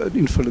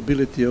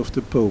infallibility of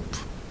the Pope.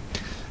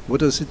 What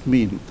does it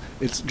mean?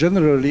 It's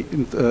generally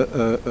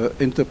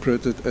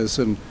interpreted as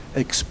an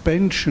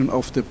expansion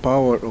of the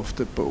power of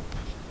the Pope.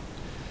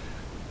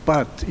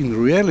 But in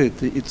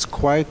reality, it's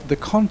quite the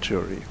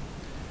contrary.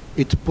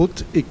 It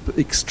put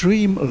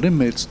extreme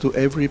limits to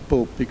every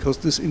Pope, because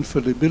this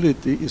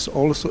infallibility is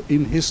also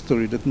in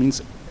history. That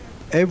means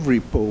every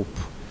Pope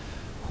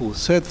who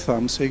said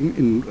something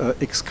in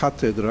ex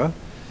cathedra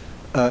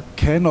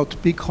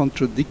cannot be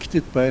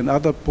contradicted by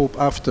another Pope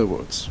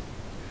afterwards.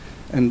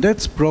 And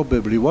that's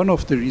probably one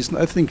of the reasons,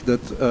 I think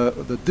that,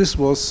 that this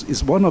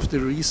is one of the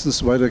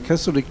reasons why the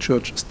Catholic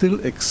Church still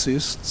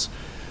exists,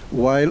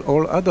 while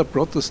all other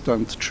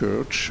Protestant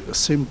church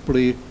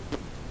simply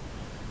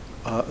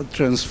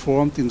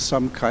transformed in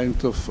some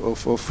kind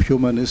of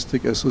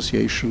humanistic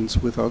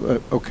associations without,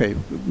 okay,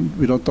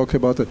 we don't talk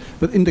about it.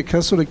 But in the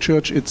Catholic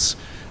Church, it's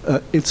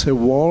a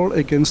war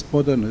against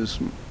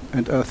modernism.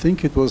 And I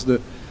think it was the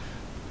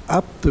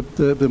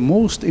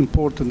most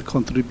important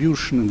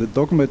contribution in the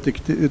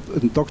dogmatic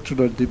and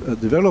doctrinal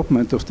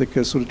development of the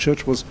Catholic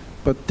Church was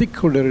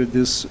particularly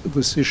this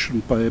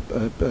decision by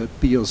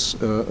Pius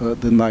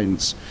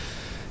IX.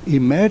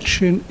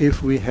 Imagine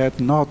if we had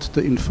not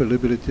the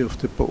infallibility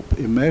of the Pope.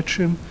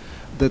 Imagine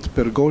that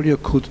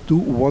Bergoglio could do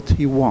what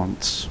he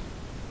wants.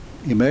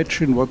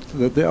 Imagine what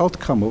the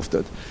outcome of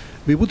that.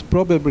 We would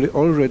probably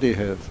already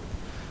have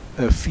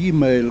a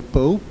female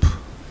Pope,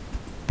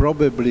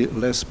 probably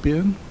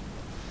lesbian.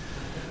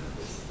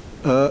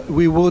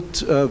 We would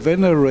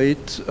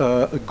venerate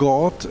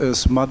God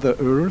as Mother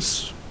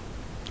Earth.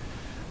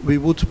 We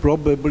would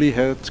probably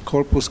have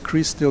Corpus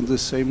Christi on the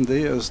same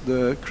day as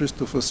the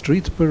Christopher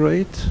Street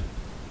Parade.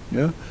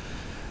 Yeah?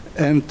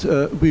 And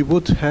we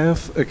would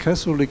have a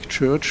Catholic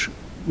Church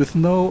with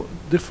no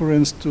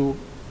difference to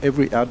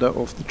every other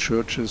of the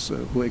churches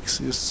who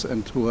exists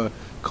and who are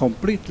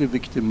completely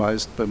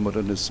victimized by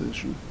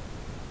modernization.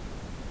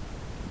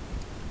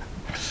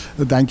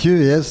 Thank you.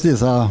 Yes,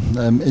 these are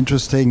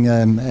interesting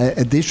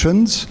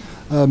additions.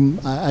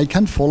 I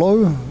can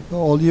follow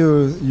all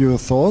your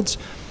thoughts.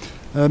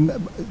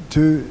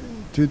 To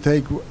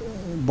take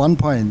one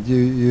point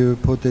you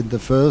put in the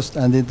first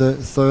and in the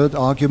third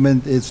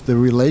argument is the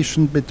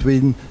relation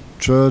between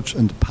church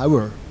and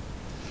power.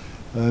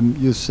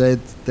 You said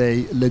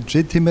they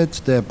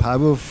legitimate their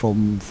power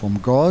from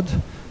God,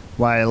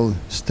 while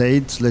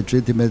states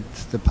legitimate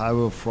the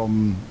power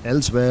from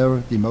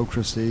elsewhere,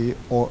 democracy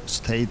or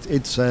state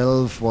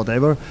itself,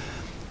 whatever.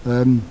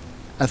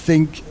 I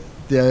think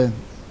the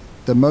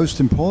most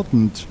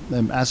important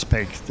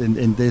aspect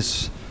in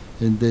this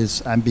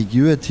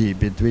ambiguity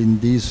between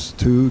these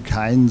two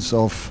kinds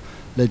of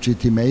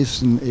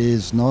legitimation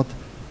is not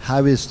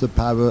how is the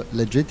power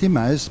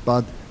legitimized,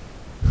 but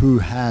who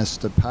has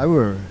the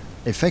power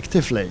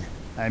effectively.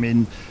 I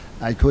mean,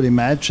 I could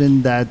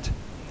imagine that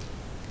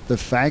the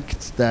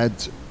fact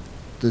that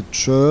the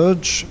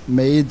church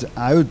made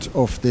out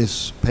of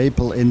this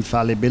papal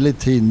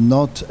infallibility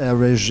not a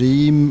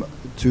regime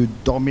to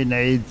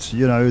dominate,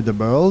 you know, the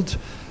world,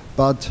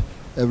 but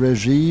a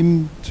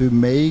regime to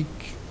make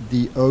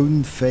the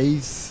own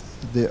faith,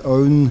 the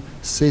own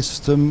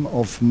system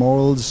of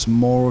morals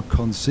more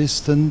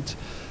consistent,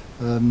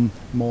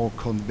 more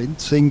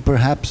convincing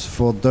perhaps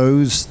for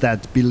those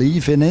that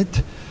believe in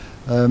it.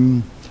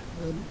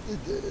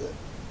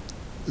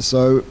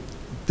 So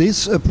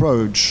this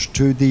approach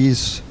to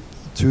these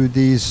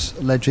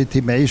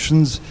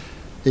legitimations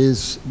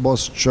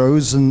was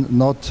chosen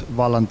not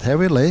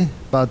voluntarily,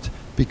 but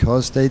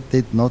because they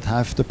did not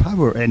have the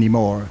power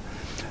anymore.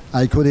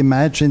 I could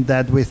imagine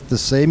that with the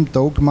same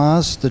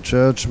dogmas, the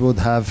church would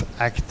have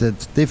acted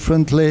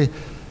differently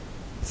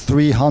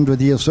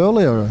 300 years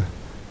earlier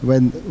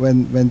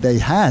when they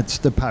had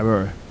the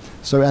power.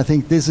 So I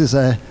think this is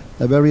a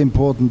very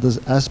important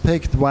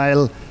aspect,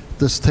 while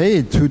the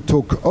state who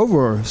took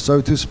over,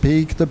 so to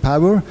speak, the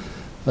power,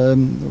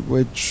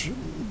 which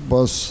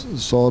was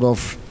sort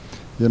of,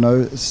 you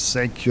know,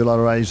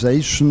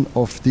 secularization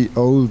of the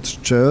old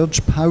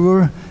church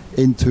power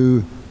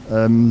into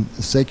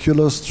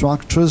secular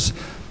structures.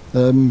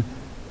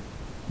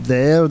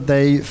 There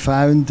they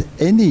found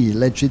any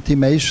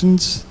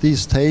legitimations,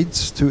 these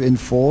states, to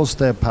enforce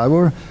their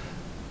power.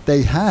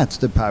 They had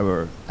the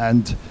power,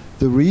 and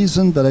the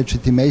reason, the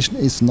legitimation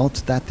is not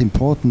that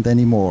important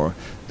anymore.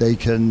 They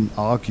can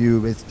argue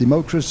with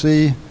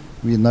democracy,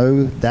 we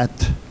know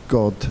that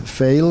God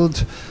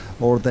failed,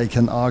 or they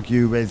can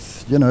argue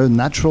with, you know,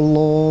 natural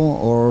law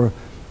or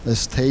the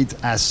state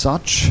as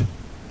such,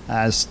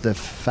 as the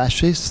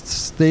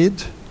fascists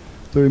did.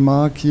 The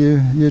remark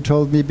you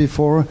told me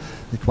before,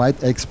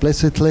 quite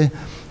explicitly.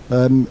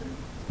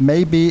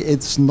 Maybe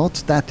it's not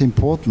that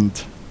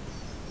important.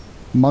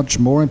 Much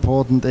more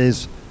important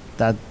is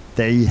that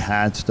they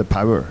had the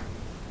power.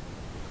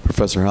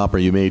 Professor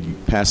Hoppe, you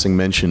made passing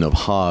mention of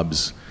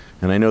Hobbes,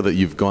 and I know that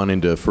you've gone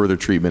into further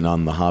treatment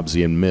on the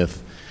Hobbesian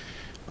myth.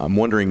 I'm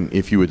wondering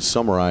if you would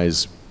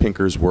summarize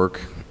Pinker's work,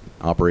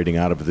 operating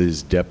out of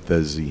his depth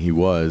as he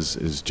was,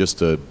 is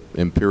just an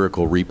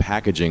empirical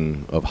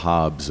repackaging of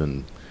Hobbes,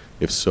 and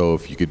if so,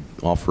 if you could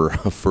offer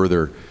a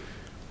further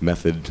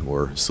method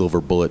or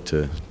silver bullet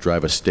to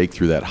drive a stake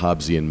through that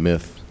Hobbesian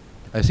myth.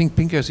 I think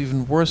Pinker is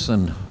even worse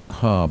than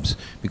Hobbes,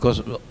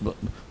 because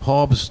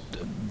Hobbes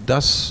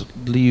does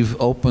leave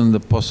open the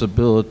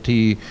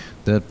possibility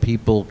that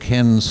people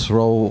can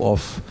throw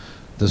off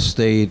the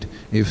state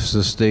if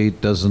the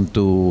state doesn't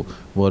do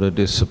what it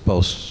is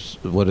supposed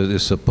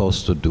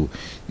to do.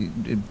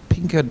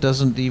 Pinker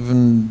doesn't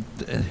even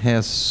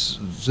has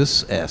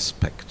this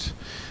aspect.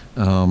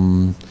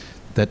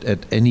 That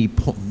at any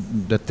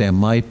point that there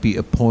might be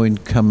a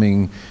point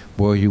coming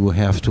where you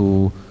have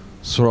to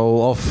throw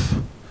off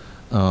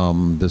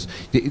this.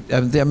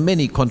 There are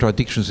many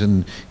contradictions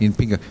in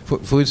Pinker.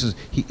 For instance,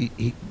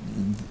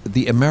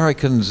 the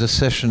American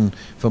secession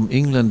from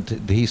England,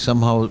 he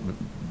somehow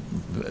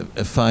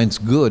finds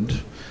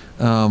good,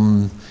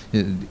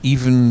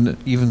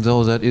 even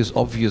though that is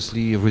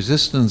obviously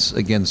resistance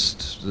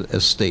against a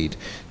state.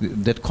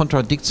 That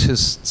contradicts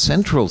his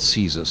central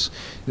thesis.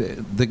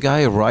 The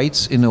guy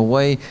writes in a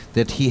way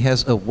that he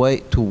has a way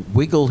to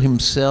wiggle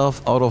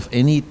himself out of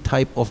any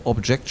type of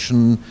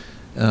objection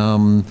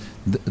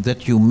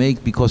that you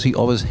make, because he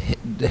always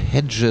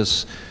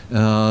hedges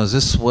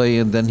this way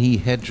and then he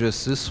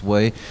hedges this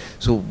way.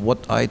 So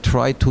what I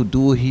tried to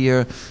do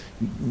here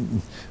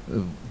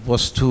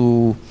was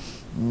to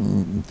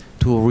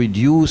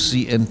reduce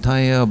the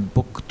entire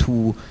book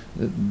to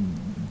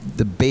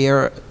the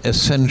bare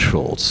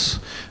essentials.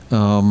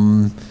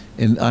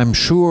 And I'm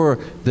sure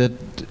that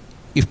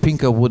if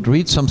Pinker would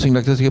read something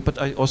like this,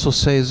 but I also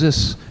say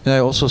this, and I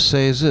also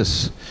say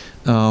this.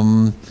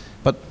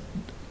 But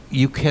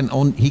he can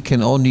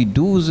only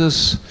do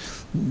this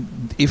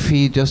if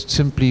he just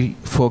simply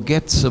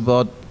forgets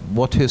about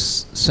what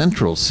his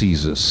central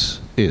thesis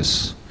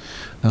is.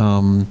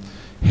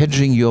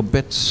 Hedging your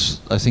bets,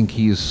 I think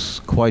he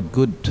is quite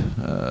good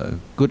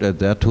at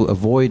that, to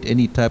avoid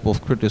any type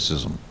of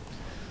criticism.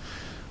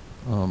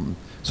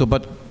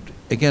 But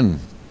again,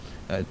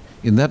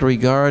 in that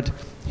regard,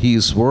 he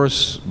is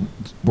worse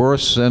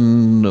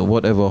than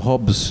whatever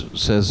Hobbes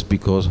says,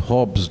 because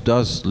Hobbes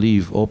does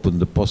leave open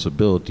the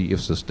possibility,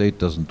 if the state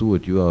doesn't do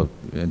it, you are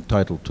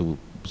entitled to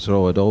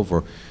throw it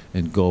over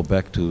and go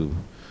back to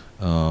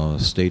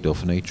state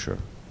of nature.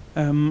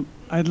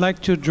 I'd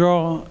like to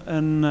draw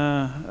an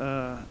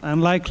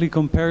unlikely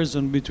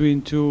comparison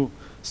between two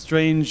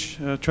strange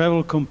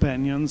travel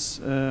companions,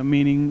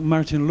 meaning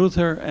Martin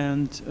Luther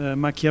and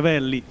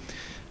Machiavelli.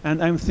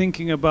 And I'm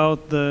thinking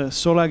about the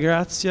sola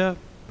gratia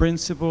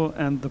principle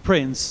and the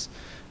prince.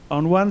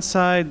 On one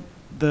side,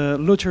 the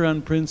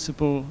Lutheran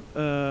principle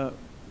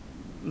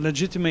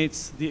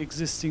legitimates the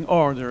existing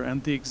order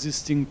and the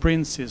existing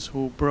princes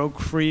who broke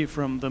free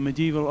from the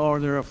medieval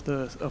order of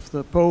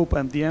the Pope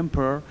and the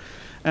Emperor.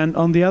 And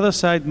on the other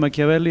side,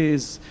 Machiavelli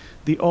is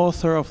the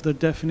author of the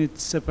definite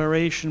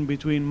separation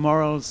between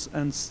morals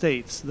and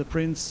states. The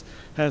prince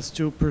has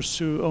to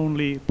pursue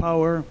only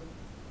power,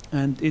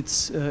 and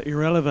it's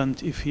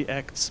irrelevant if he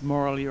acts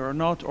morally or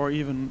not, or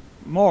even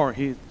more,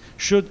 he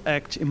should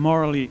act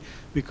immorally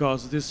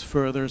because this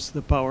furthers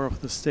the power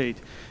of the state.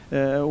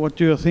 What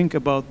do you think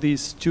about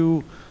these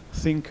two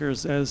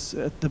thinkers as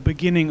at the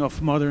beginning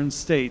of modern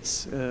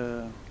states?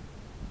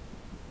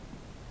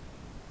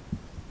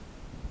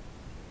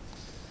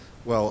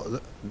 Well,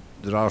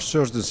 there are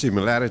certain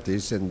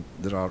similarities and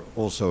there are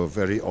also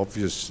very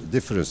obvious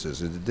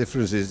differences. And the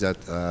difference is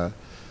that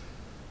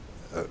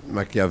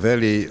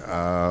Machiavelli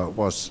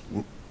was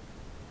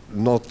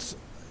not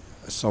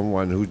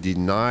someone who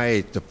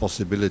denied the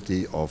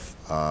possibility of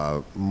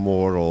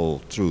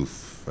moral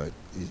truth. Right?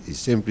 He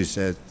simply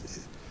said,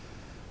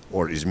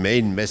 or his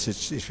main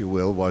message, if you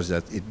will, was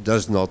that it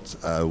does not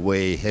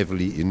weigh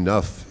heavily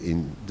enough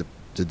in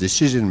the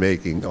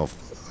decision-making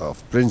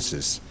of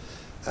princes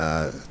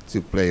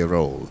to play a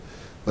role.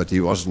 But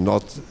he was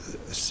not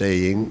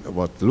saying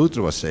what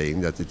Luther was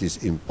saying, that it is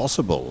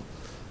impossible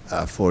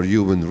for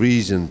human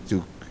reason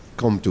to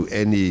come to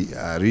any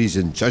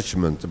reasoned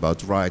judgment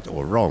about right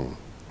or wrong.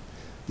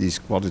 These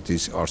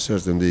qualities are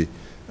certainly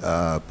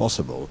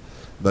possible,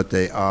 but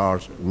they are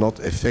not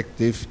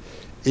effective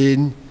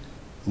in,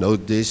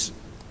 note this,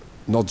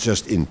 not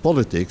just in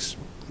politics,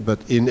 but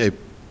in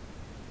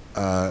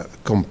a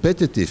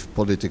competitive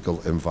political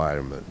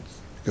environment.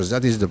 because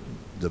that is the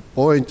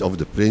point of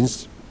the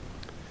prince.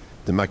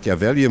 The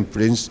Machiavellian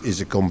prince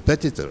is a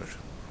competitor.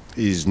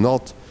 He is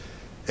not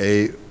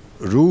a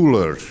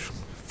ruler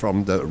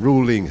from the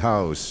ruling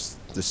house,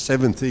 the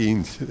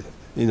 17th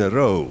in a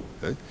row,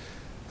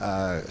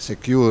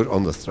 secure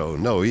on the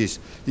throne. No, he's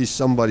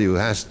somebody who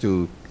has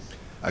to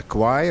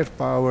acquire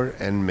power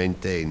and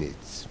maintain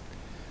it.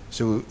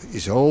 So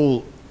his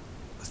whole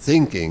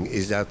thinking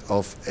is that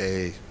of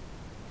a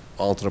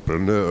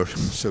entrepreneur,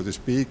 so to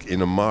speak,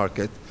 in a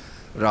market,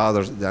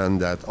 rather than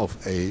that of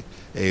a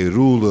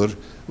ruler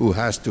who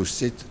has to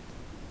sit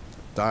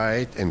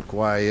tight and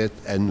quiet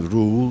and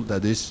rule,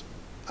 that is,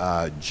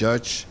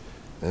 judge,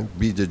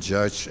 be the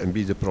judge and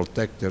be the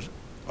protector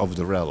of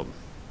the realm.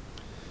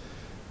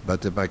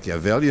 But the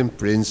Machiavellian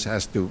prince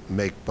has to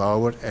make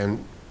power,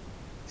 and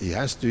he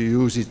has to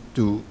use it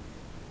to,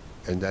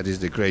 and that is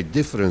the great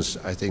difference,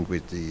 I think,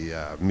 with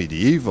the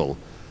medieval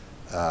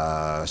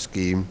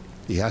scheme.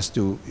 He has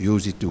to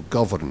use it to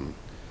govern.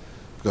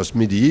 Because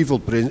medieval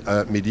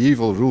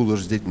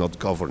rulers did not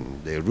govern.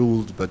 They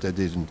ruled, but they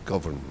didn't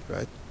govern,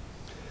 right?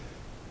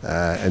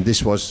 And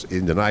this was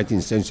in the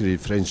 19th century.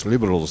 French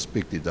liberals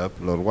picked it up.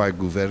 Le roi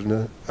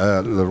gouverne,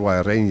 le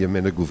roi règne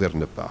mais ne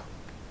gouverne pas.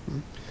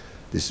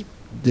 This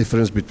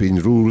difference between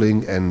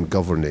ruling and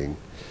governing.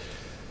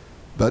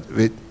 But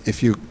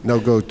if you now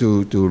go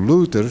to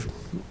Luther,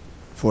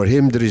 for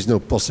him there is no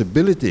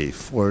possibility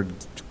for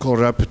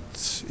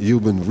corrupt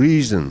human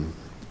reason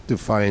to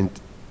find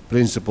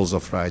principles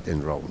of right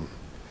and wrong.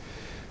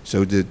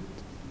 So the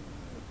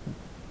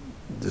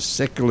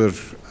secular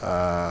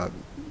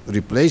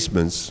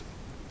replacements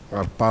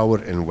are power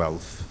and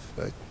wealth,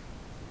 right?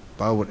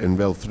 Power and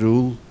wealth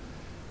rule,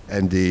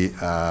 and the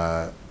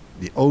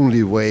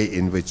only way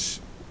in which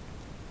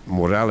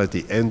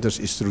morality enters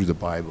is through the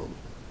Bible.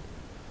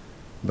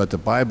 But the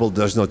Bible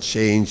does not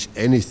change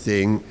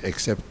anything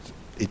except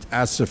it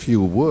adds a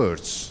few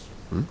words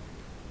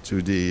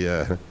to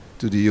the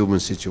human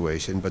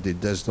situation, but it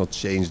does not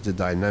change the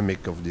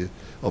dynamic of the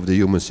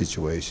human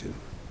situation.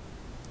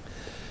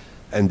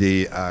 And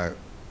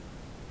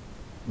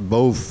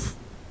both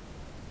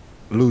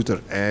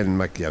Luther and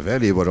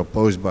Machiavelli were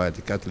opposed by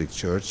the Catholic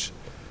Church,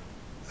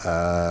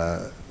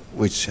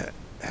 which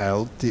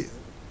held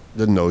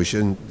the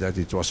notion that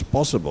it was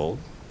possible,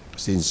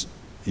 since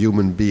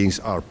human beings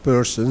are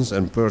persons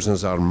and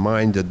persons are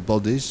minded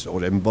bodies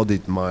or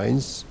embodied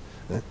minds,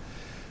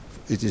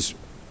 it is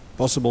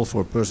possible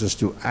for persons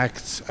to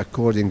act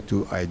according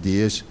to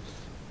ideas,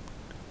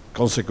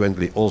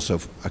 consequently also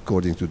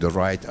according to the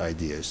right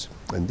ideas.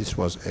 And this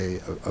was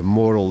a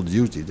moral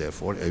duty,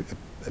 therefore,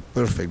 a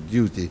perfect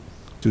duty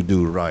to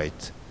do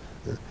right.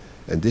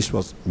 And this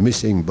was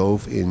missing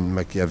both in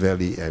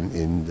Machiavelli and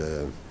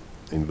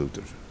in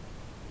Luther.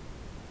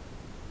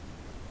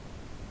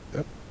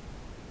 Yep.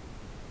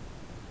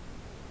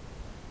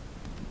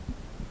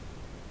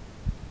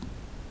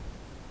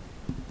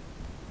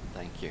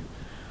 Thank you.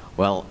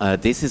 Well,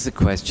 this is a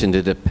question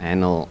to the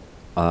panel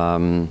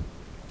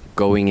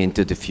going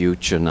into the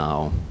future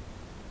now.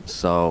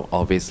 So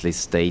obviously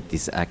state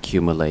is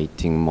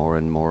accumulating more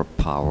and more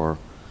power,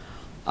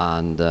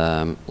 and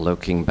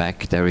looking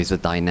back there is a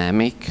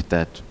dynamic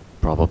that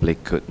probably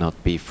could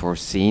not be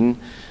foreseen.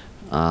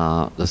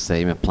 The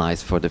same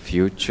applies for the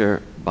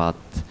future, but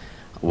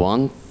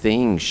one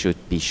thing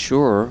should be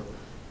sure,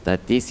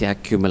 that this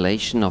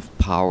accumulation of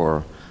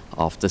power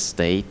of the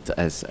state,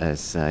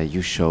 as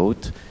you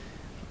showed,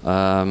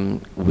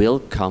 will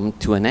come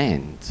to an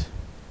end.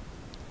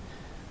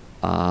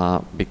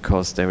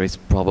 Because there is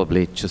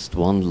probably just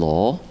one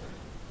law,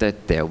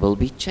 that there will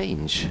be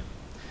change.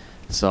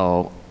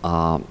 So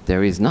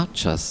there is not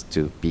just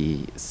to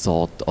be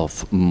thought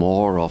of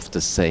more of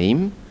the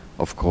same.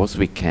 Of course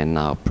we can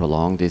now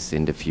prolong this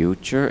in the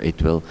future.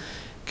 It will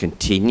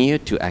continue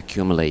to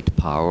accumulate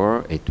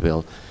power. It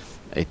will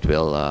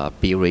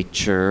be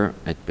richer.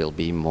 It will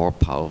be more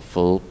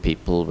powerful.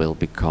 People will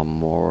become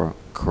more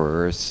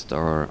cursed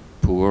or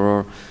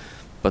poorer.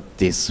 But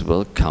this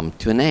will come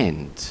to an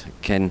end.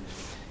 Can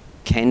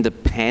the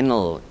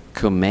panel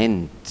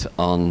comment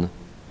on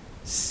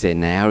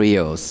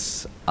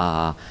scenarios,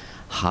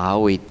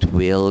 how it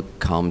will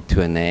come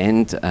to an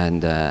end,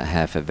 and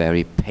have a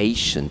very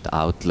patient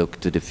outlook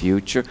to the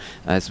future,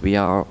 as we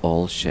are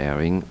all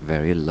sharing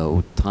very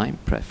low time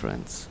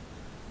preference?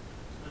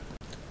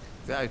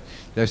 I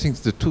think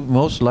the two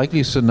most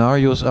likely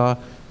scenarios are,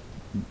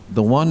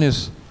 the one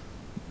is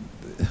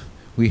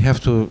we have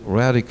to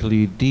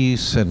radically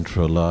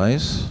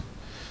decentralize.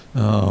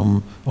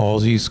 All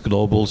these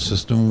global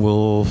systems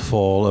will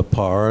fall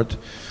apart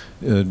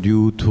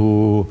due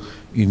to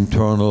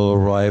internal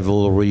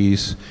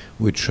rivalries,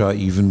 which are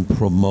even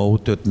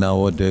promoted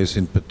nowadays,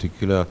 in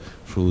particular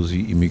through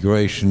the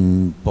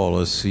immigration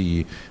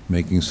policy,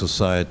 making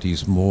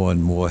societies more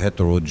and more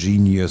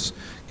heterogeneous,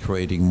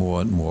 creating more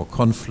and more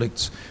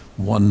conflicts.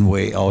 One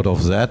way out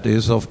of that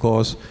is, of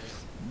course,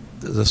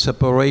 the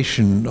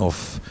separation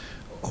of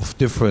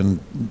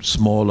different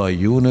smaller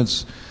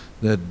units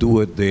that do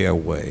it their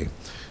way.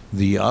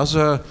 The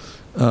other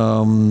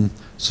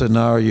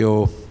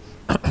scenario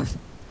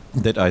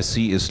that I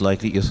see is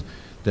likely is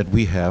that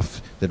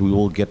we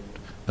will get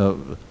a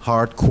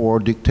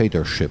hardcore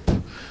dictatorship.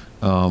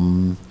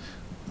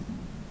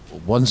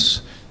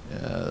 Once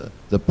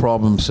the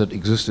problems that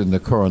exist in the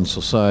current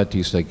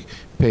societies, like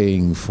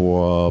paying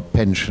for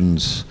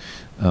pensions,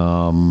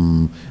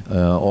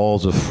 all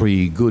the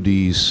free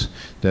goodies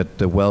that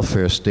the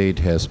welfare state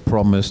has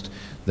promised,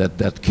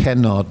 that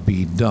cannot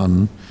be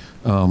done,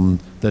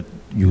 that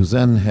you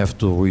then have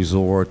to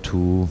resort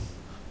to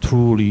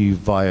truly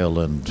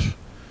violent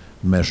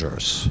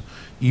measures,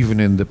 even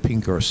in the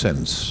pinker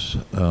sense,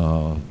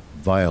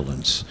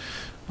 violence.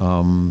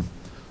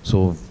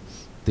 So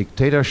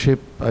dictatorship,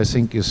 I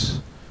think, is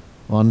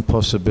one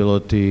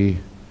possibility,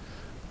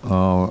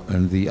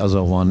 and the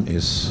other one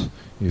is,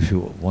 if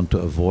you want to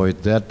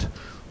avoid that,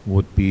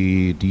 would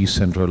be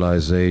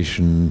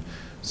decentralization,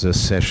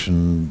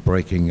 secession,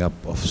 breaking up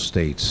of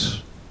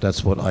states.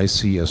 That's what I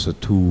see as the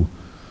two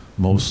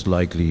most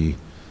likely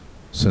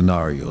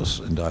scenarios.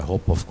 And I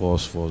hope, of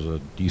course, for the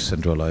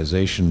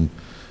decentralization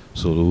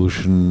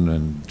solution,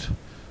 and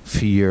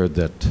fear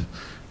that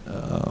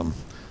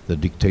the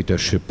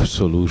dictatorship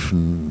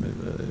solution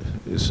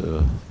is a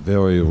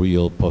very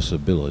real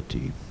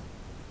possibility.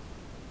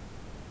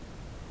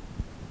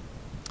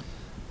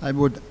 I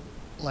would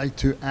like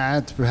to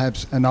add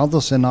perhaps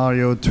another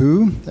scenario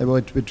too,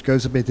 which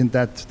goes a bit in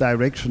that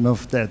direction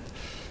of that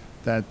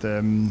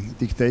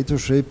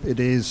dictatorship. It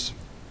is,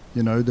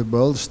 you know, the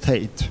world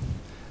state.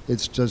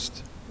 It's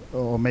just,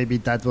 or maybe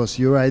that was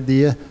your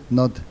idea,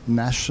 not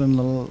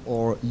national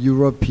or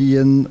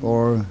European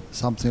or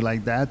something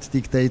like that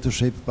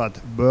dictatorship, but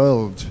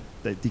world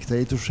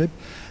dictatorship.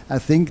 I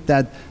think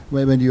that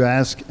when you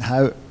ask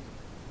how,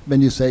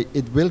 when you say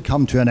it will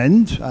come to an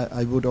end,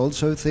 I would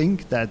also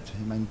think that,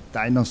 I mean,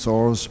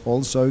 dinosaurs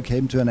also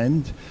came to an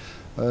end,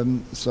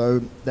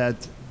 so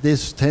that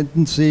this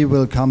tendency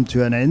will come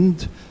to an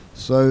end.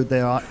 So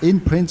there are in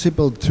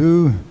principle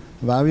two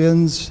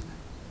variants.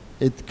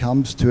 It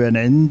comes to an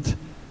end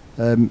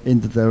in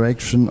the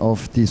direction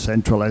of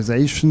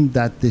decentralization,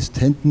 that this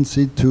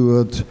tendency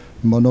toward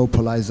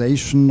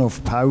monopolization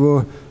of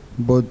power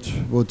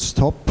would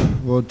stop,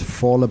 would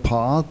fall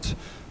apart,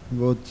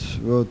 would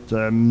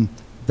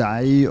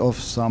die of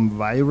some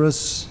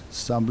virus,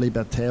 some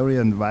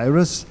libertarian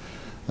virus.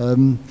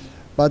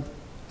 But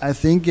I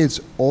think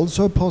it's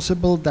also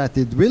possible that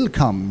it will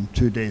come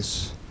to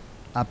this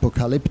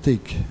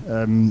apocalyptic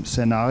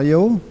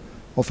scenario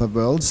of a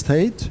world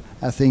state.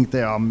 I think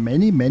there are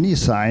many, many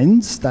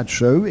signs that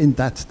show in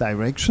that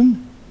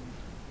direction.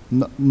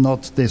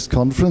 Not this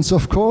conference,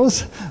 of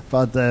course,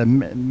 but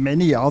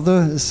many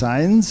other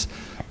signs.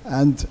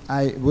 And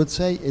I would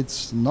say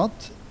it's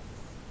not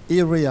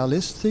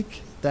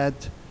unrealistic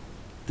that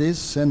this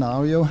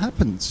scenario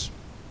happens.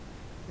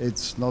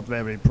 It's not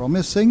very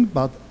promising,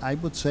 but I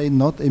would say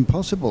not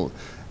impossible.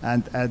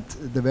 And at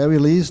the very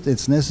least,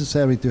 it's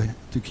necessary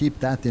to keep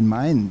that in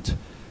mind,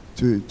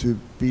 to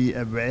be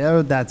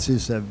aware that this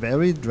is a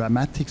very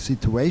dramatic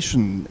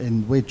situation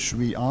in which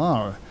we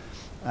are.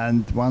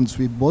 And once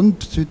we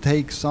want to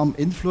take some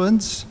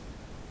influence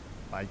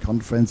by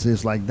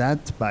conferences like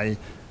that, by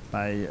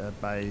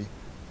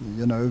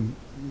you know,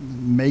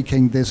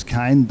 making this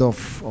kind of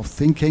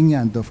thinking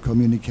and of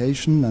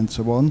communication and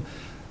so on,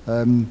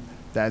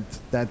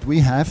 that we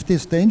have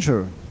this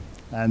danger.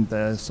 And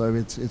so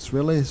it's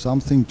really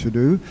something to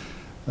do.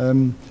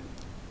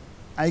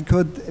 I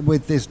could,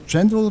 with this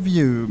general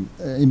view,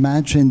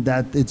 imagine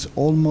that it's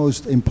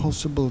almost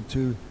impossible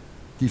to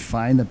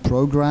define a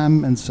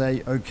program and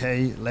say,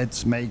 okay,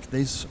 let's make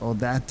this or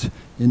that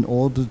in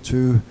order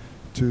to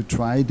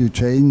try to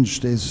change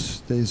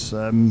this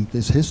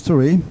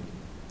history.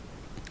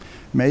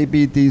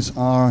 Maybe these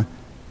are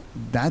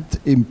that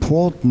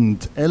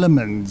important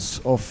elements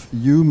of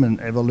human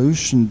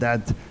evolution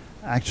that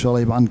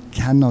actually one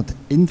cannot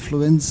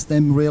influence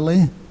them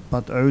really,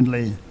 but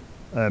only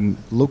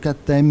look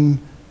at them,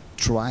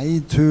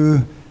 try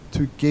to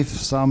give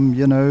some,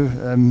 you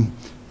know,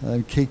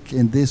 kick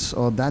in this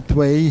or that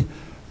way,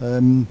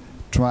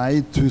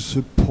 try to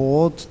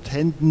support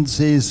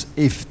tendencies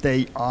if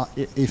there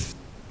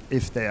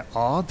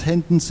are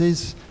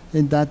tendencies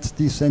in that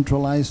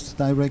decentralized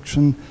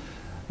direction.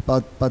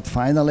 But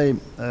finally,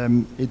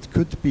 it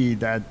could be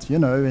that, you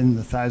know, in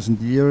 1,000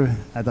 years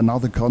at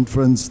another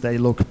conference, they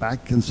look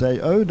back and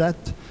say, oh,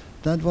 that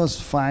was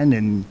fine.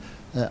 And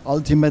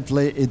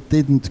ultimately, it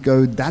didn't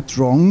go that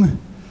wrong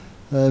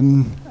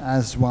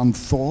as one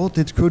thought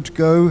it could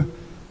go.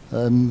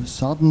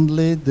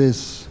 Suddenly,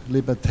 this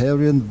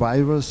libertarian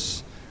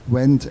virus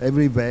went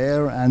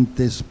everywhere and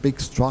these big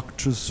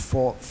structures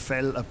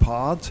fell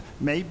apart.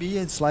 Maybe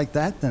it's like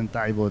that, and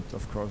I would,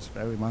 of course,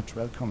 very much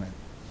welcome it.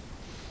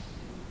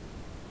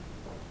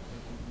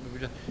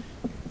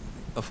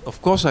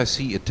 Of course, I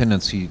see a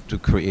tendency to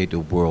create a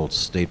world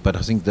state, but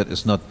I think that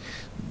is not,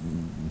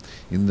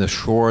 in the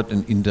short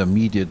and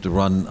intermediate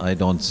run, I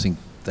don't think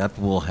that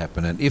will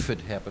happen. And if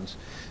it happens,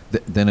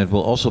 then it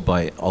will also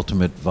by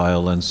ultimate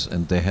violence,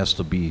 and there has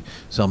to be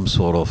some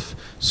sort of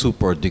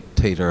super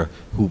dictator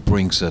who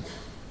brings it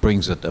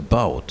brings it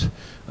about.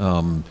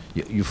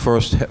 You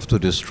first have to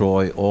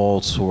destroy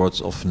all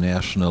sorts of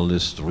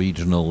nationalist,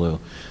 regional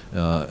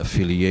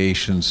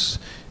affiliations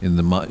in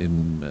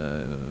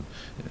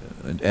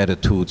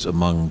attitudes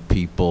among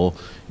people.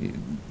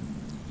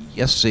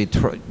 Yes, they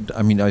try.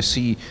 I mean, I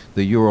see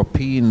the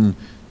European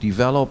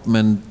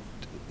development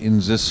in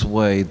this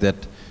way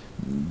that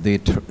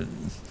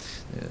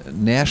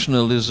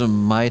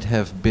nationalism might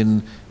have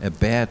been a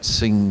bad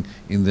thing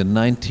in the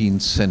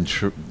 19th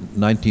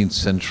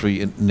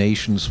century, and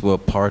nations were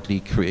partly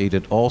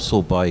created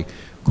also by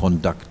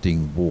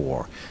conducting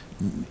war.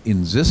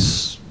 In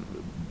this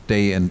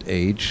day and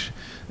age,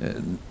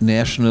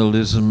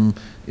 nationalism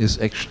is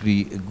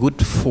actually a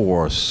good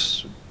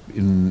force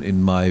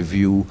in my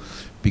view,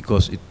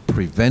 because it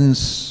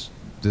prevents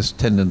this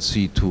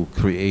tendency to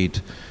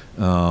create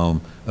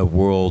a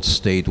world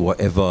state or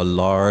ever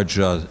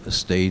larger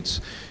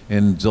states.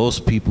 And those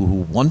people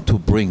who want to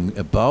bring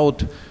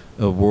about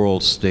a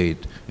world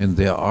state, and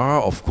there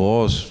are of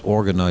course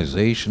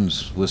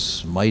organizations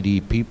with mighty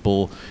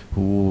people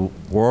who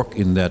work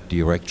in that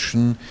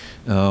direction,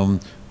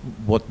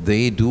 what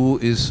they do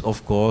is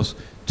of course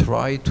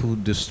try to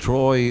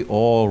destroy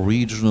all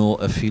regional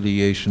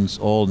affiliations,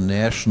 all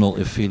national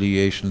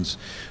affiliations,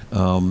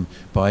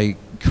 by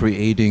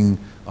creating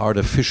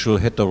artificial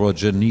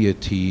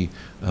heterogeneity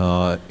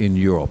in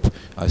Europe.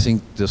 I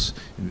think this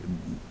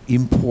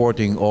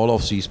importing all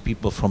of these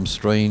people from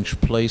strange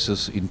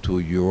places into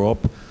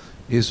Europe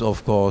is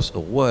of course a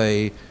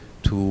way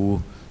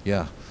to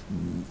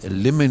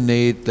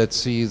eliminate, let's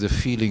see, the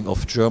feeling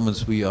of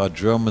Germans. We are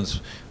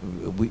Germans,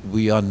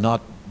 we are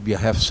not, we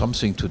have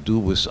something to do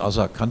with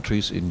other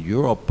countries in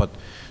Europe,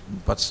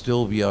 but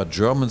still we are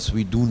Germans.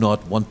 We do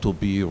not want to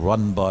be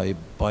run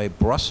by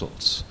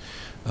Brussels.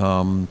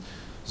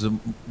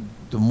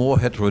 The more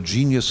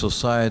heterogeneous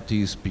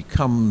societies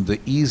become, the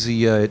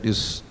easier it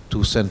is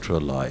to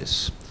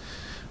centralize.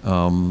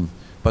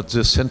 But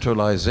the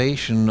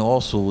centralization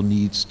also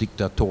needs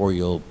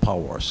dictatorial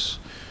powers.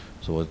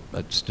 So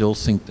I still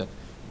think that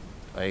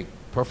I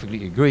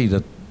perfectly agree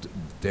that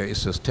there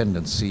is this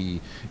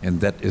tendency,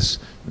 and that is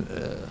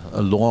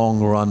a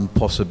long-run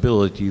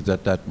possibility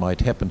that that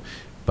might happen.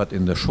 But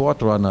in the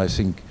short run, I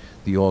think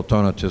the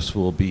alternatives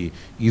will be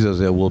either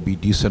there will be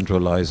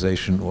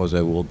decentralization or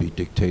there will be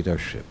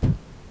dictatorship.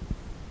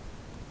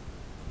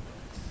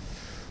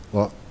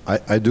 Well,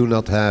 I do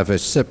not have a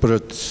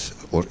separate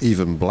or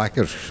even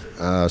blacker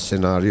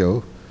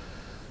scenario,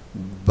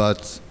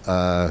 but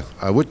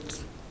I would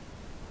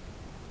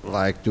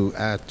like to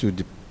add to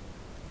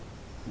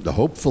the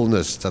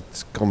hopefulness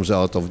that comes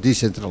out of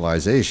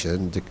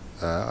decentralization.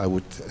 I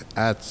would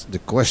add the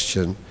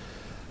question,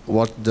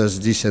 what does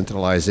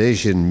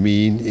decentralization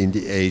mean in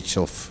the age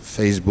of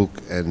Facebook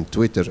and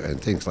Twitter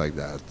and things like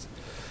that,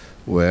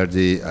 where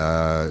the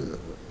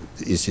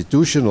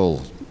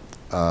institutional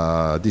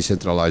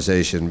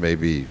decentralization may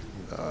be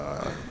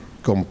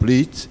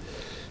complete,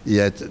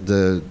 yet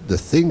the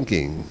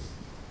thinking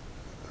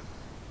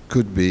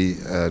could be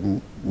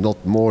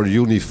not more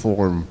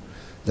uniform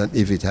than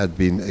if it had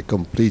been a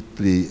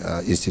completely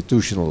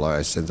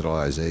institutionalized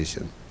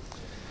centralization.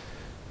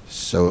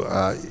 So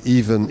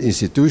even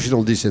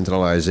institutional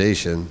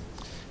decentralization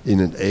in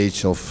an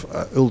age of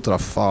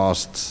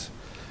ultra-fast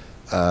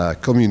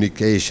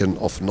communication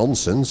of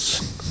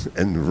nonsense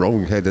and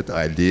wrong-headed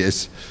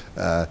ideas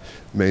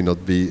may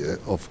not be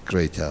of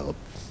great help.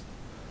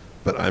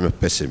 But I'm a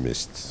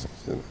pessimist.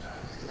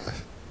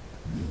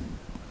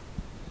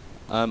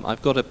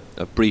 I've got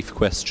a brief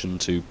question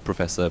to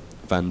Professor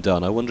Van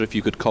Dun. I wonder if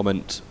you could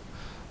comment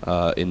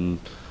in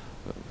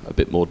a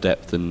bit more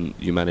depth than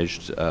you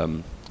managed.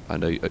 I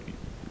know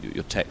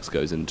your text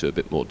goes into a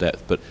bit more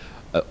depth, but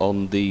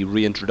on the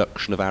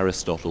reintroduction of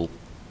Aristotle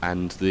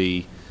and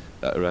the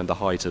around the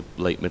height of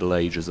late Middle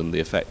Ages and the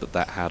effect that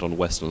that had on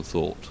Western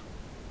thought.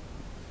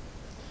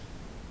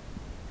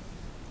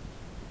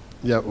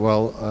 Yeah,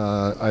 well,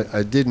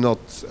 I did not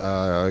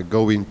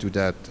go into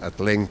that at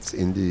length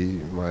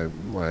in my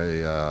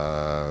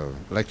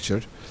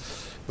lecture,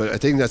 but I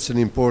think that's an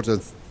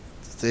important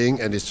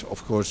thing, and it's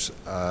of course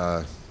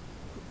a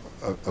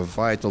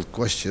vital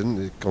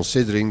question,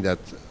 considering that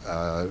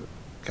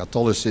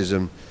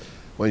Catholicism,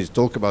 when you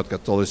talk about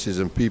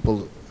Catholicism,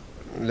 people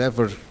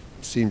never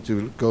seem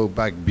to go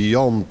back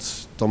beyond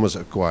Thomas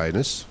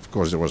Aquinas. Of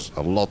course, there was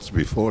a lot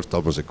before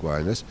Thomas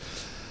Aquinas,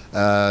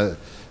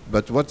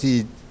 but what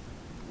he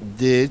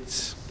did,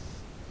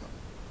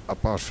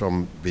 apart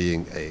from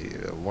being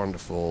a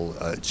wonderful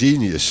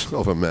genius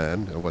of a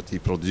man, and what he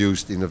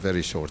produced in a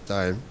very short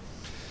time,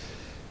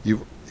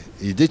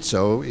 he did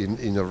so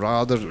in a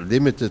rather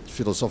limited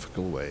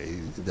philosophical way.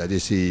 That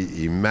is,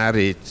 he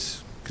married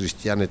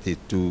Christianity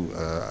to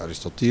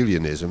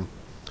Aristotelianism,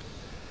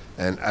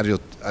 and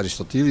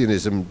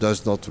Aristotelianism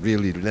does not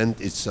really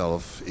lend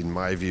itself, in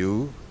my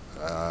view,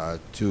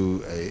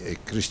 to a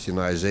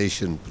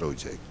Christianization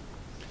project.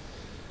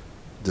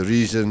 The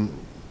reason,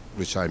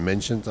 which I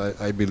mentioned,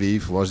 I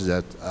believe, was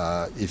that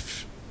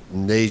if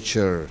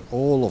nature,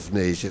 all of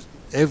nature,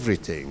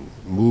 everything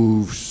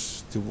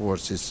moves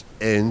towards its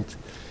end,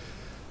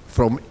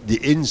 from the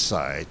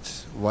inside.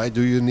 Why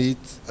do you need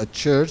a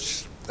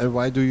church and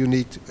why do you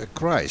need a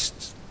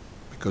Christ?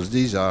 Because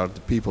these are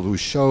the people who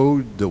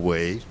show the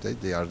way.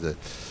 They are the,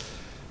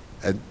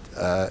 and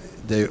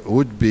they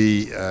would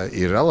be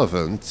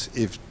irrelevant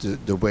if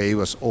the way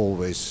was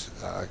always,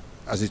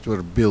 as it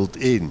were, built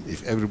in.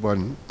 If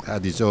everyone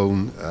had his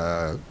own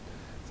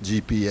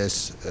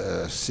GPS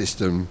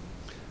system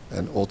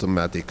and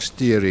automatic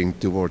steering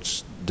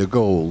towards the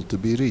goal to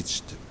be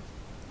reached.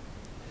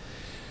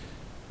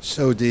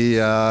 So the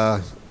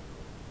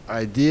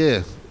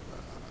idea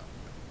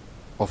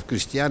of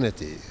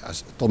Christianity,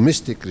 as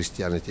Thomistic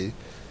Christianity,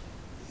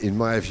 in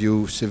my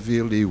view,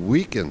 severely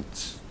weakened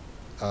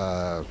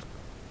the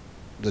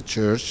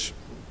church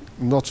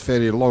not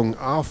very long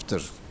after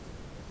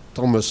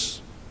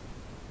Thomas,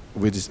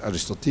 with his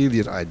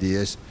Aristotelian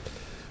ideas,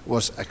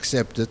 was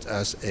accepted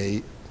as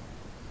a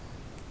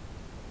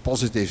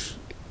positive,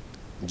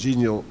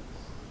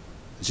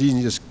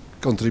 genius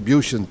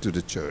contribution to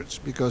the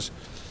church, because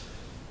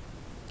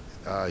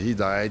he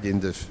died in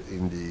the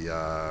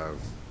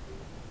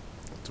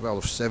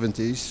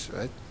 1270s,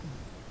 right?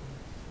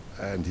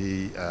 And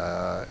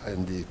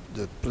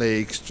the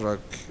plague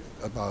struck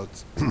about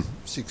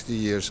 60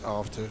 years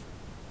after.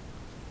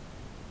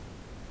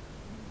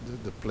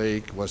 The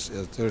plague was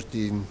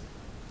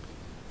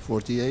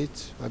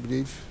 1348, I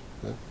believe.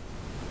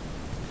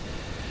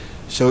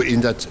 So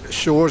in that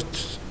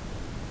short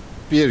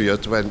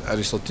period when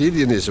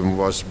Aristotelianism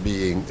was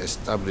being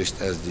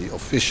established as the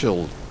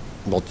official,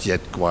 not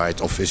yet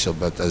quite official,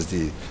 but as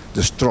the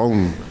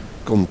strong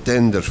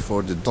contender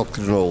for the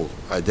doctrinal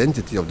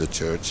identity of the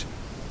church,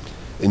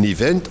 an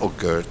event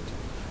occurred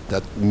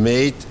that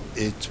made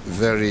it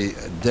very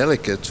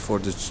delicate for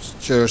the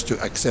church to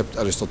accept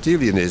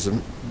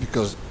Aristotelianism,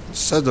 because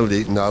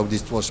suddenly now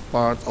this was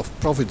part of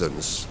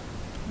providence.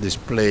 This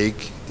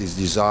plague, this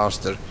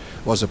disaster,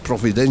 was a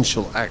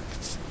providential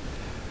act.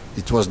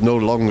 It was no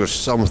longer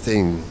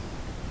something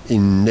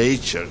in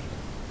nature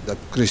that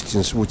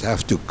Christians would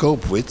have to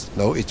cope with.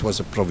 No, it was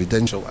a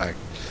providential act.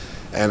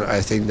 And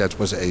I think that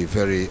was a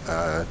very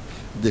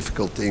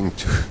difficult thing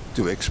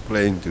to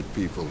explain to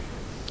people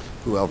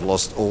who have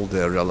lost all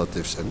their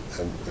relatives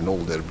and all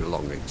their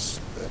belongings.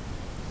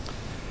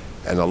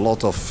 And a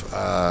lot of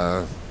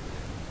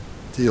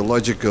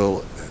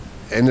theological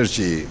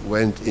energy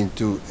went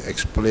into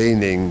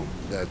explaining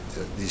that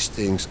these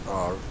things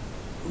are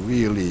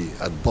really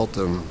at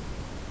bottom,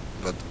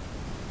 but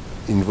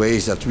in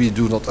ways that we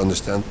do not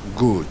understand,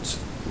 good.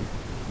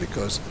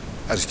 Because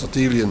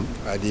Aristotelian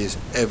ideas,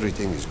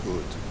 everything is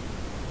good.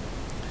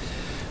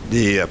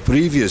 The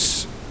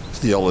previous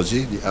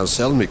theology, the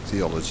Anselmic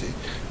theology,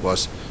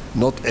 was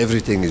not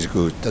everything is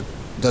good. That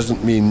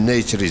doesn't mean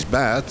nature is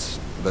bad,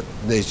 but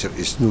nature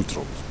is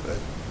neutral. Right?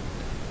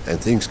 And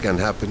things can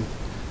happen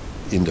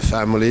in the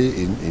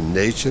family, in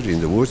nature,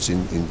 in the woods,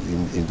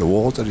 in the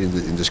water,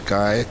 in the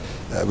sky,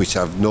 which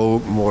have no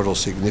moral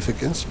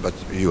significance, but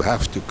you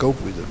have to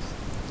cope with them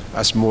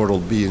as moral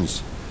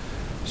beings.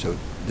 So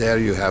there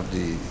you have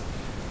the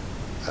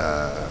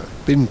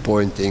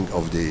pinpointing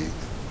of the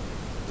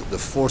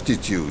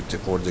fortitude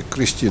or the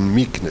Christian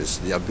meekness,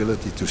 the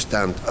ability to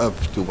stand up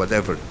to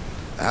whatever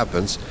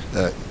happens,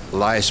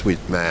 lies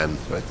with man.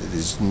 Right? It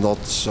is not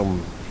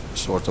some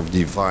sort of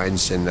divine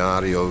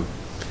scenario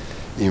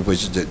in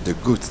which the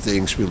good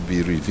things will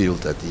be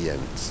revealed at the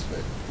end.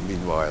 Right?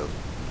 Meanwhile,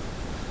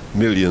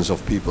 millions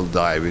of people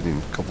die within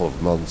a couple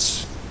of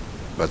months,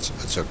 but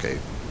it's okay.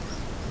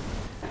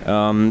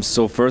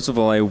 So first of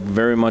all, I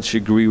very much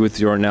agree with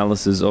your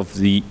analysis of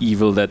the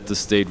evil that the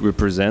state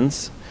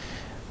represents.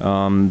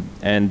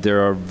 And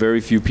there are very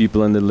few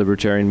people in the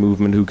libertarian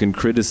movement who can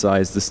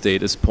criticize the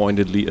state as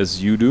pointedly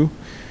as you do.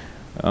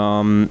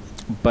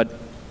 But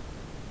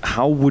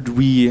how would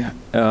we,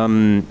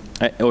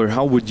 or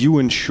how would you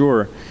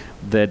ensure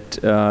that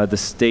the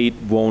state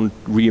won't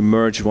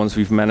reemerge once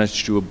we've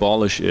managed to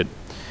abolish it?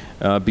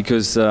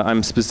 Because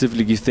I'm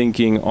specifically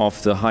thinking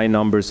of the high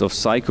numbers of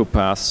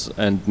psychopaths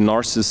and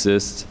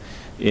narcissists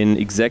in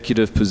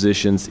executive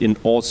positions in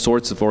all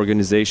sorts of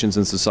organizations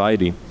in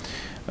society.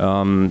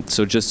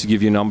 So just to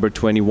give you a number,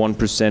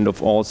 21%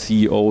 of all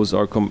CEOs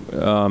are,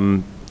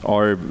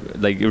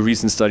 like a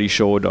recent study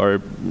showed, are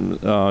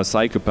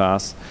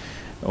psychopaths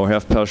or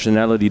have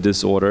personality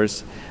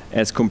disorders,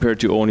 as compared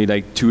to only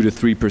like 2 to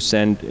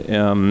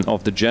 3%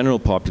 of the general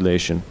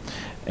population.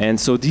 And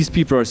so these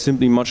people are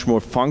simply much more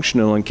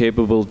functional and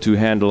capable to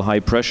handle high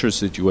pressure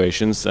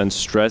situations and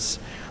stress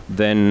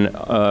than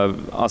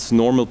us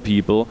normal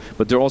people,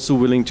 but they're also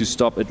willing to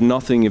stop at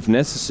nothing if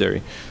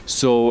necessary.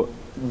 So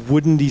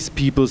wouldn't these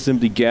people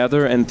simply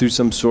gather and through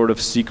some sort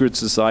of secret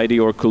society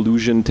or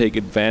collusion take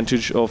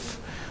advantage of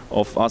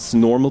us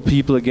normal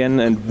people again,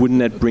 and wouldn't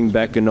that bring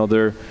back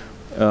another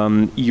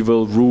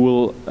evil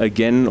rule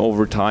again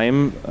over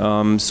time?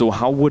 So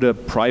how would a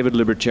private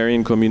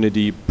libertarian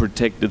community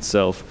protect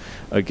itself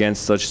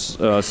against such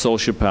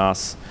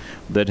sociopaths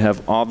that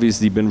have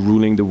obviously been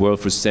ruling the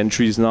world for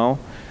centuries now?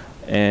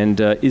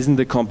 And isn't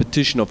the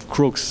competition of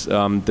crooks,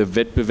 the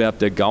Wettbewerb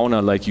der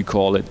Gauner, like you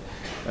call it,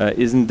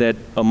 isn't that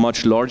a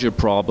much larger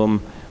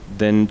problem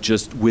than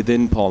just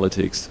within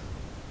politics?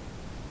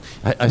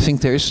 I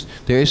think there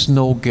is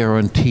no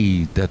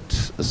guarantee that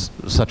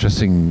such a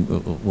thing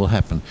will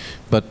happen,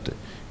 but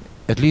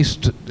at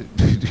least,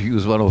 to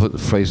use one of the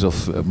phrase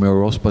of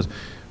Melrose, but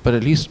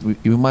at least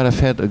you might have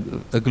had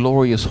a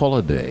glorious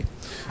holiday,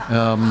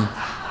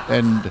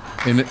 and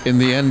in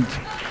the end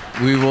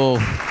we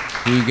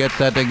get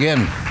that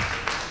again.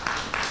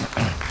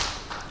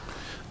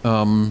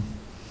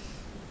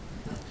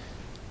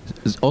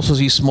 Also,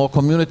 these small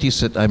communities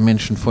that I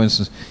mentioned, for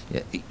instance,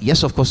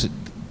 yes, of course,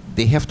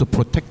 they have to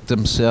protect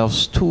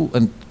themselves too,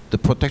 and the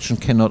protection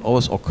cannot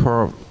always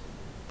occur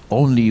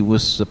only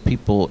with the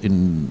people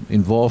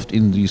involved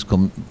in these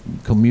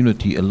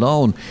community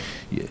alone.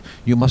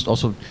 You must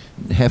also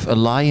have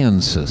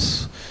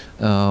alliances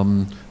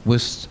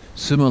with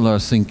similar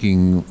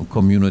thinking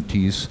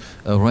communities,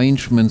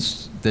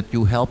 arrangements that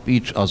you help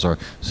each other,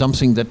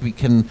 something that we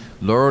can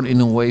learn in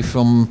a way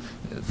from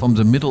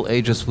the Middle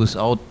Ages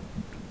without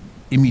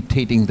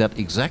imitating that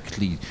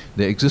exactly.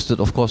 There existed,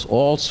 of course,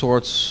 all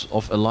sorts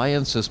of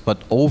alliances,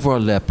 but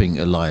overlapping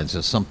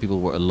alliances. Some people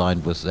were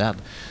aligned with that,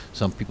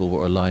 some people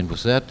were aligned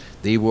with that.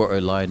 They were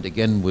aligned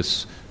again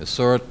with a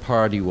third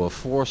party or a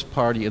fourth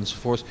party and so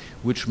forth,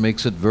 which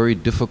makes it very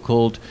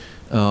difficult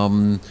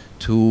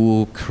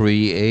to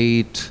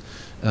create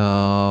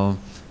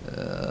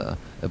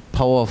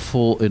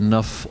powerful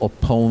enough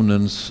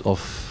opponents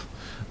of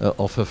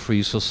a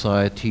free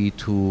society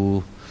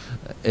to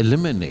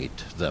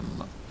eliminate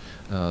them.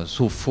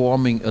 So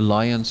forming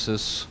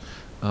alliances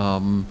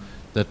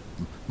that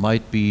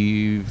might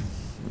be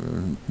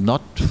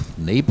not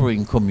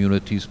neighboring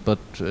communities, but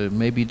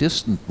maybe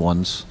distant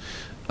ones,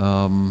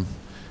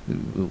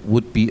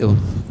 would be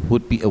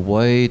a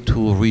way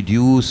to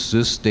reduce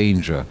this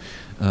danger.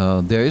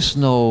 There is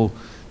no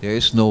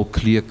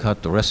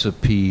clear-cut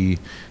recipe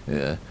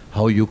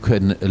how you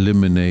can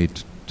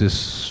eliminate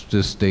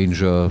this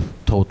danger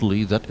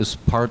totally. That is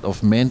part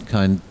of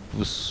mankind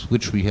with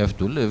which we have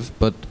to live,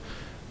 but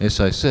as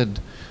I said,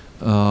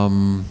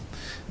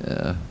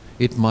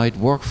 it might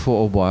work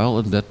for a while,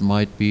 and that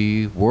might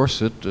be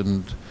worth it.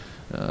 And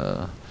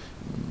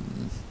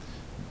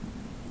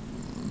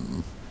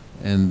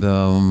in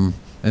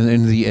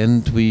the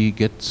end, we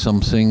get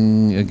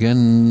something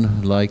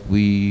again like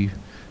we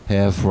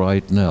have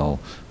right now.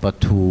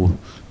 But to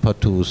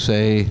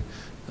say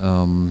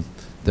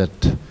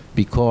that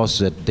because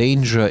that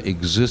danger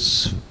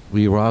exists,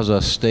 we rather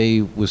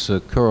stay with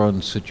the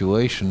current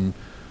situation,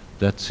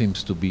 that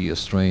seems to be a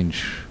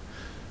strange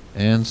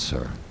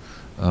answer.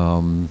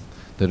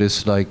 That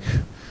is like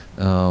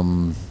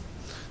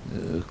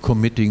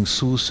committing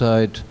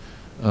suicide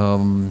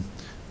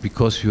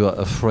because you are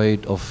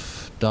afraid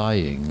of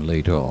dying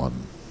later on.